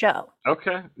for show.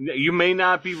 Okay. You may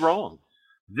not be wrong.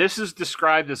 This is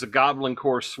described as a Goblin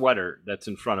Core sweater that's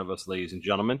in front of us, ladies and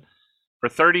gentlemen. For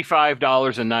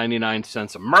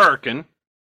 $35.99 American,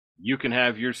 you can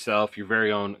have yourself your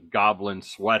very own Goblin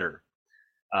sweater.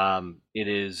 It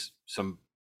is some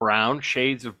brown,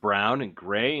 shades of brown and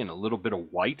gray and a little bit of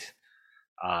white.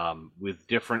 with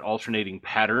different alternating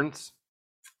patterns.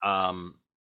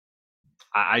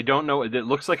 I don't know. It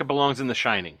looks like it belongs in The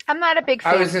Shining. I'm not a big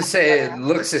fan. I was gonna say it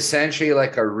looks essentially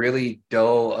like a really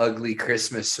dull, ugly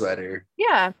Christmas sweater.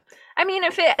 Yeah. I mean,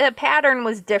 if the pattern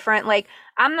was different, like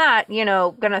I'm not,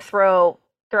 gonna throw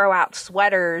out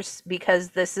sweaters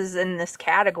because this is in this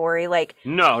category. Like,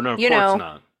 No, of course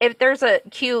not. if there's a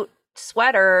cute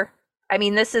sweater, I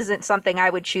mean, this isn't something I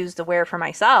would choose to wear for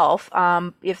myself.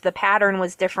 If the pattern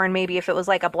was different, maybe if it was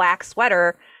like a black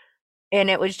sweater and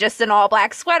it was just an all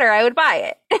black sweater, I would buy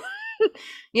it.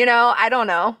 I don't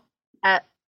know. I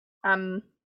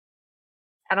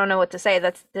don't know what to say.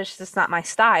 That's just not my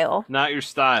style. Not your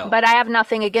style. But I have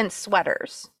nothing against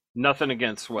sweaters. Nothing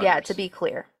against sweaters. Yeah, to be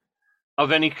clear.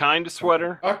 Of any kind of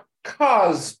sweater? A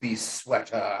Cosby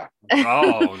sweater.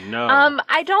 Oh no.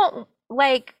 I don't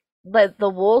like the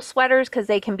wool sweaters because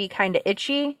they can be kind of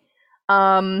itchy.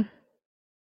 You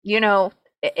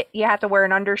have to wear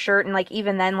an undershirt, and like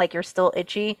even then, like you're still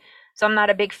itchy. So I'm not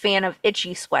a big fan of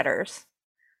itchy sweaters.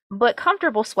 But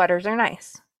comfortable sweaters are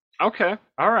nice. Okay.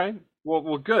 All right.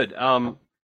 Well, good.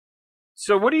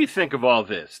 So what do you think of all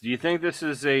this? Do you think this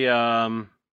is do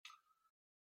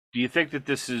you think that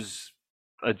this is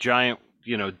a giant,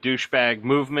 douchebag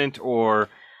movement, or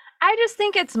I just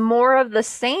think it's more of the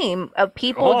same of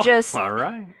people all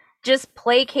right. just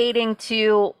placating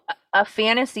to a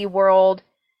fantasy world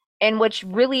in which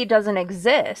really doesn't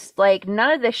exist. Like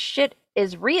none of this shit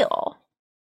is real.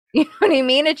 You know what I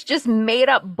mean? It's just made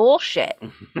up bullshit.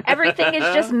 Everything is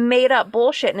just made up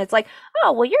bullshit. And it's like,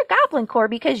 oh, well, you're Goblin Core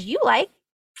because you like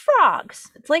frogs.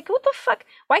 It's like, what the fuck?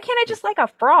 Why can't I just like a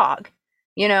frog?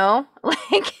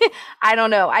 Like, I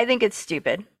don't know. I think it's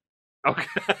stupid. Okay.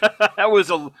 That was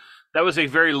a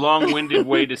very long-winded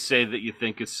way to say that you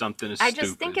think it's something is stupid. I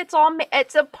just think it's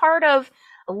a part of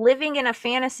living in a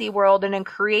fantasy world and in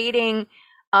creating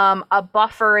a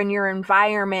buffer in your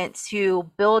environment to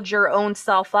build your own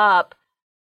self up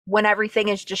when everything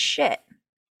is just shit.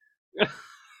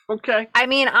 Okay. I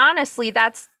mean, honestly,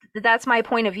 that's my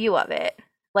point of view of it.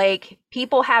 Like,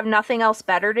 people have nothing else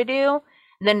better to do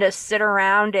than to sit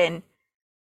around and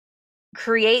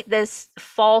create this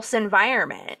false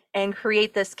environment and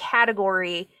create this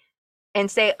category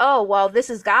and say, oh, well, this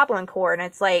is Goblin Core. And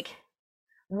it's like,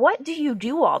 what do you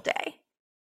do all day?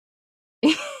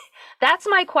 That's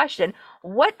my question.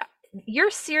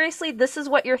 This is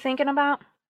what you're thinking about?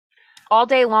 All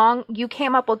day long, you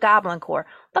came up with Goblin Core.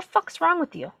 What the fuck's wrong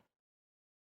with you?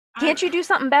 Can't you do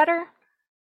something better?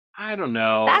 I don't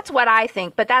know. That's what I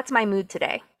think, but that's my mood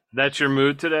today. That's your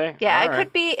mood today? Yeah, all it right.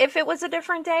 could be, if it was a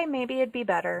different day, maybe it'd be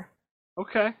better.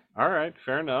 Okay. All right.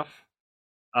 Fair enough.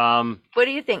 What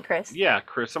do you think, Chris? Yeah,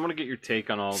 Chris, I'm going to get your take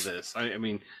on all this. I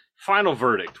mean, final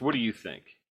verdict. What do you think?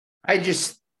 I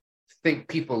just think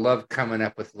people love coming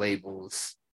up with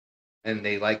labels, and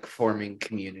they like forming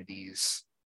communities,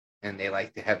 and they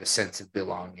like to have a sense of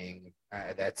belonging.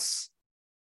 That's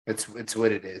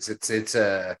what it is. It's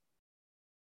a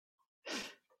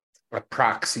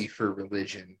proxy for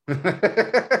religion.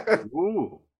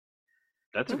 Ooh,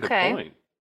 that's a good Okay. point.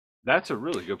 That's a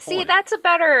really good point. See, that's a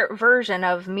better version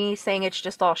of me saying it's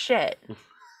just all shit.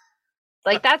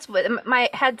 Like, that's what my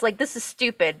head's like, this is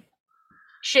stupid.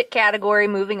 Shit category,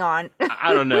 moving on.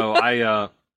 I don't know.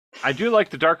 I do like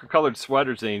the darker colored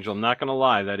sweaters, Angel. I'm not gonna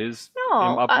lie. That is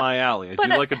up my alley. I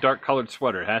do like a dark colored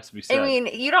sweater. It has to be said. I mean,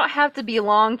 you don't have to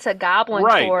belong to Goblin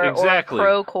Right, Core exactly. or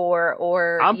Crow Core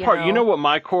or I'm part. You know what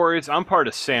my core is? I'm part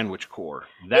of Sandwich Core.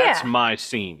 That's Yeah. my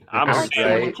scene. I'm I a like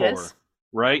Sandwich Core. sandwiches.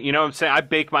 Right? You know what I'm saying? I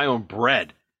bake my own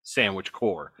bread. Sandwich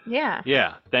Core. Yeah.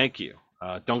 Yeah. Thank you.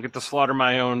 Don't get to slaughter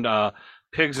my own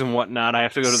pigs and whatnot. I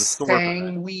have to go to the store for that.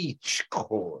 Sandwich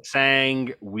core.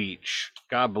 Sandwich.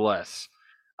 God bless.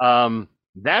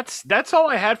 That's all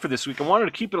I had for this week. I wanted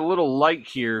to keep it a little light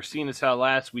here, seeing as how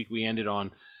last week we ended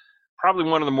on probably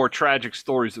one of the more tragic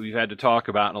stories that we've had to talk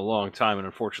about in a long time, and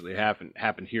unfortunately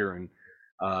happened here in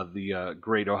the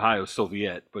great Ohio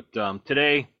Soviet. But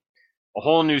today, a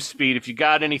whole new speed. If you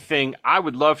got anything, I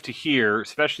would love to hear,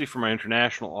 especially for my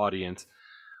international audience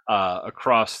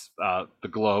across the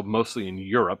globe, mostly in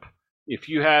Europe. If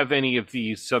you have any of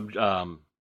these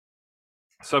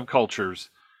subcultures,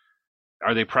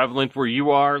 are they prevalent where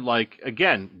you are? Like,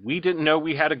 again, we didn't know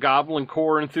we had a Goblin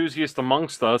Core enthusiast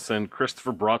amongst us, and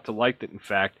Christopher brought to light that, in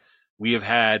fact, we have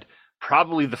had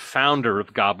probably the founder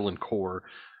of Goblin Core.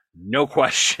 No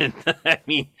question. I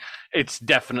mean, it's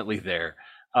definitely there.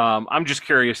 I'm just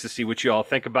curious to see what you all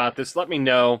think about this. Let me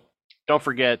know. Don't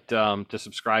forget to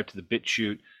subscribe to the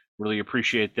BitChute. Really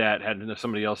appreciate that. Had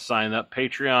somebody else sign up.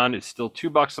 Patreon is still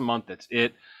 $2 a month. That's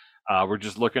it. We're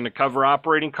just looking to cover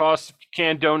operating costs. If you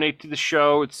can donate to the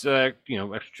show, it's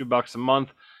extra $2 a month,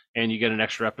 and you get an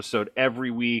extra episode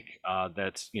every week.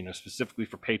 That's specifically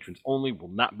for patrons only. Will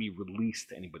not be released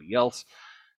to anybody else.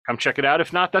 Come check it out.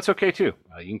 If not, that's okay too.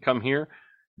 You can come here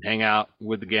and hang out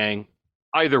with the gang.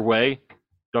 Either way,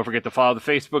 don't forget to follow the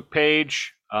Facebook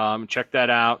page. Check that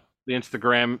out. The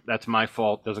Instagram, that's my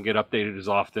fault. Doesn't get updated as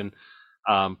often.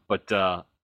 But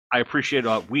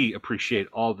we appreciate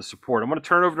all the support. I'm going to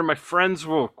turn over to my friends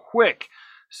real quick,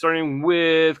 starting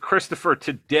with Christopher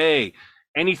today.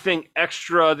 Anything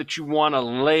extra that you want to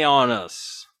lay on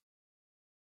us?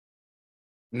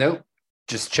 Nope.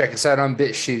 Just check us out on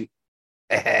BitChute.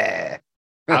 Okay.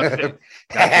 I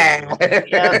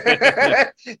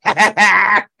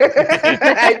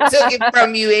took it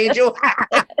from you, Angel.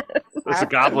 It's a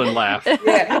goblin laugh.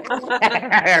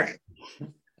 Yeah.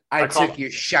 I took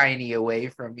your shiny away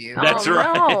from you. That's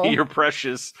right. No. You're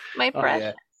precious. My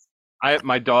precious.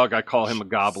 My dog, I call him a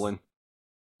goblin.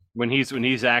 When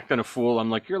he's acting a fool, I'm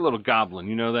like, you're a little goblin.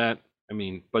 You know that? I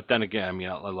mean, but then again,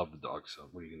 I love the dog. So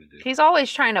what are you gonna do? He's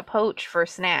always trying to poach for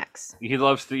snacks. He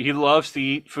loves to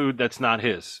eat food that's not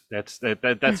his. That's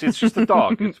it's just a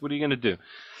dog. What are you gonna do?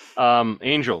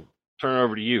 Angel, turn it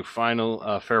over to you.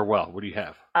 Final farewell. What do you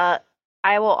have?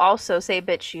 I will also say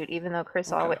BitChute, even though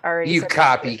Chris already You said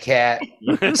copycat.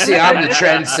 See, I'm the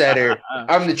trendsetter.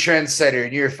 I'm the trendsetter,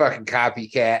 and you're a fucking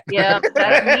copycat. Yep,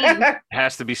 that's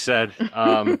Has to be said. me.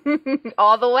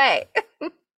 All the way.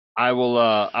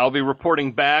 I'll be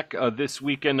reporting back this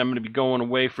weekend. I'm going to be going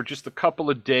away for just a couple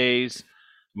of days.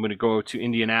 I'm going to go to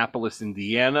Indianapolis,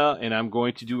 Indiana, and I'm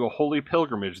going to do a holy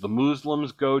pilgrimage. The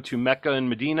Muslims go to Mecca and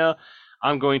Medina.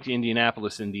 I'm going to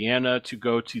Indianapolis, Indiana to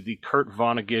go to the Kurt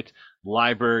Vonnegut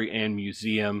Library and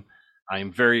Museum. I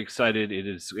am very excited.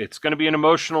 It's going to be an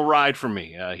emotional ride for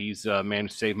me. He's a man who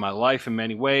saved my life in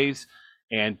many ways,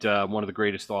 and one of the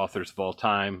greatest authors of all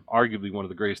time, arguably one of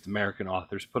the greatest American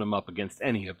authors. Put him up against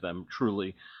any of them,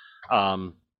 truly.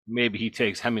 Maybe he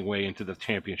takes Hemingway into the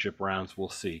championship rounds. We'll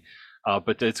see.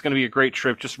 But it's going to be a great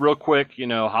trip. Just real quick,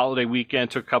 holiday weekend,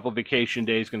 took a couple vacation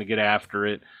days, going to get after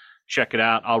it. Check it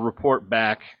out. I'll report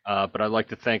back. But I'd like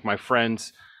to thank my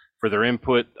friends for their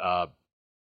input.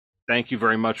 Thank you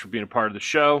very much for being a part of the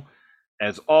show.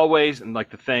 As always, I'd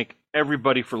like to thank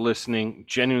everybody for listening.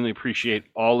 Genuinely appreciate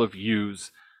all of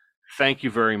yous. Thank you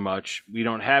very much. We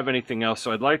don't have anything else,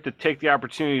 so I'd like to take the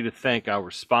opportunity to thank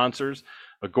our sponsors,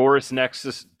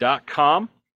 agorasnexus.com,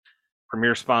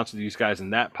 premier sponsor of these guys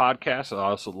in that podcast. I'd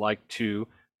also like to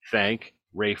thank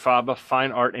Ray Faba,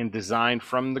 Fine Art and Design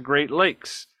from the Great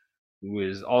Lakes, who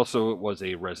was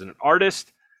a resident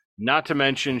artist. Not to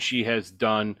mention, she has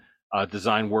done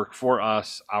design work for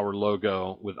us, our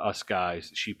logo with us guys.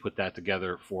 She put that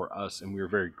together for us, and we were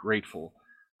very grateful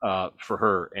for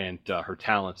her and her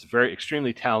talents. Very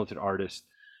extremely talented artist,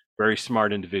 very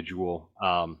smart individual,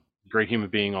 great human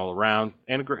being all around,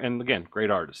 and again,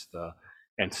 great artist.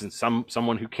 And since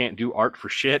someone who can't do art for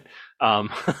shit,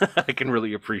 I can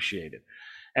really appreciate it.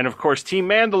 And of course, Team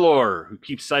Mandalore, who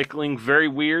keeps cycling very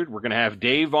weird. We're going to have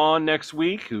Dave on next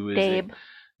week, who is a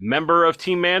member of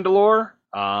Team Mandalore.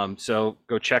 So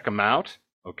go check them out.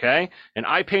 Okay. And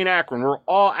I Paint Akron, where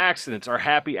all accidents are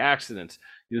happy accidents.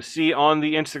 You'll see on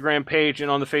the Instagram page and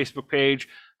on the Facebook page,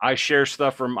 I share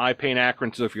stuff from I Paint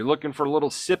Akron. So if you're looking for a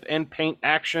little sip and paint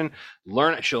action,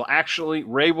 learn it.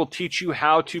 Ray will teach you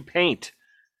how to paint.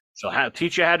 So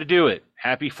teach you how to do it.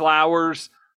 Happy flowers,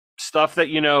 stuff that,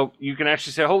 you can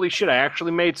actually say, holy shit, I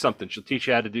actually made something. She'll teach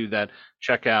you how to do that.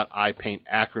 Check out I Paint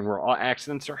Akron, where all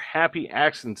accidents are happy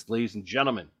accidents, ladies and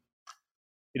gentlemen.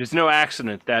 It is no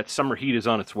accident that summer heat is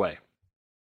on its way.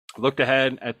 Looked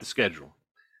ahead at the schedule.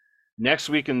 Next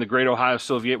week in the Great Ohio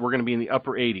Soviet, we're going to be in the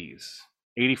upper 80s,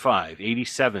 85,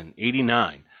 87,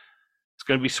 89. It's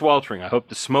going to be sweltering. I hope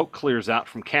the smoke clears out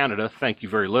from Canada. Thank you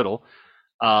very little,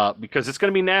 because it's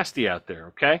going to be nasty out there,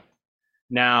 okay?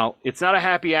 Now, it's not a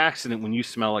happy accident when you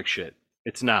smell like shit.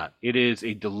 It's not. It is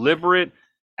a deliberate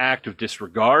act of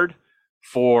disregard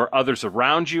for others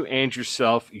around you and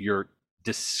yourself. You're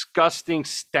disgusting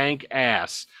stank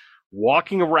ass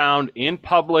walking around in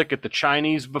public at the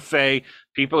Chinese buffet.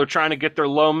 People are trying to get their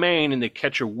lo mein and they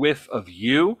catch a whiff of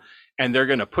you, and they're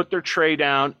going to put their tray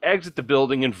down, exit the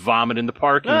building, and vomit in the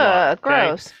parking lot. Okay?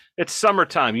 Gross. It's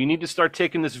summertime. You need to start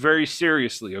taking this very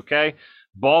seriously, okay?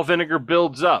 Ball vinegar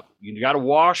builds up. You got to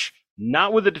wash,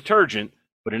 not with a detergent,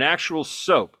 but an actual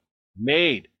soap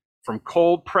made from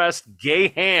cold pressed gay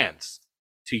hands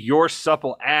to your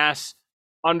supple ass,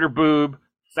 under boob,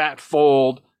 fat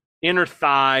fold, inner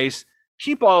thighs.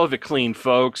 Keep all of it clean,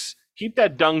 folks. Keep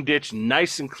that dung ditch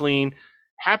nice and clean.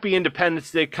 Happy Independence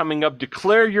Day coming up.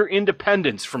 Declare your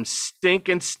independence from stink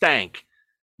and stank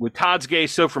with Todd's Gay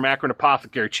Soap from Akron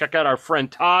Apothecary. Check out our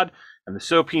friend Todd and the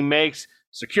soap he makes.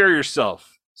 Secure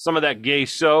yourself some of that gay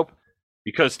soap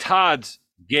because Todd's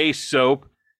Gay Soap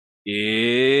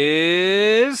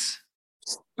is...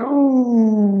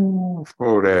 Ooh,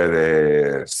 for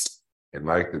that ass. And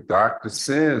like the doctor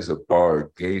says, a bar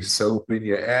of gay soap in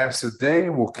your ass a day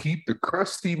will keep the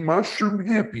crusty mushroom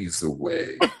hippies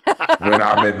away. When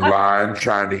I'm in line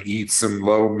trying to eat some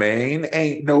lo mein,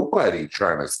 ain't nobody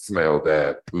trying to smell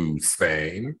that poo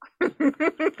stain.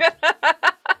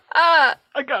 I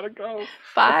gotta go.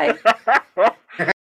 Bye.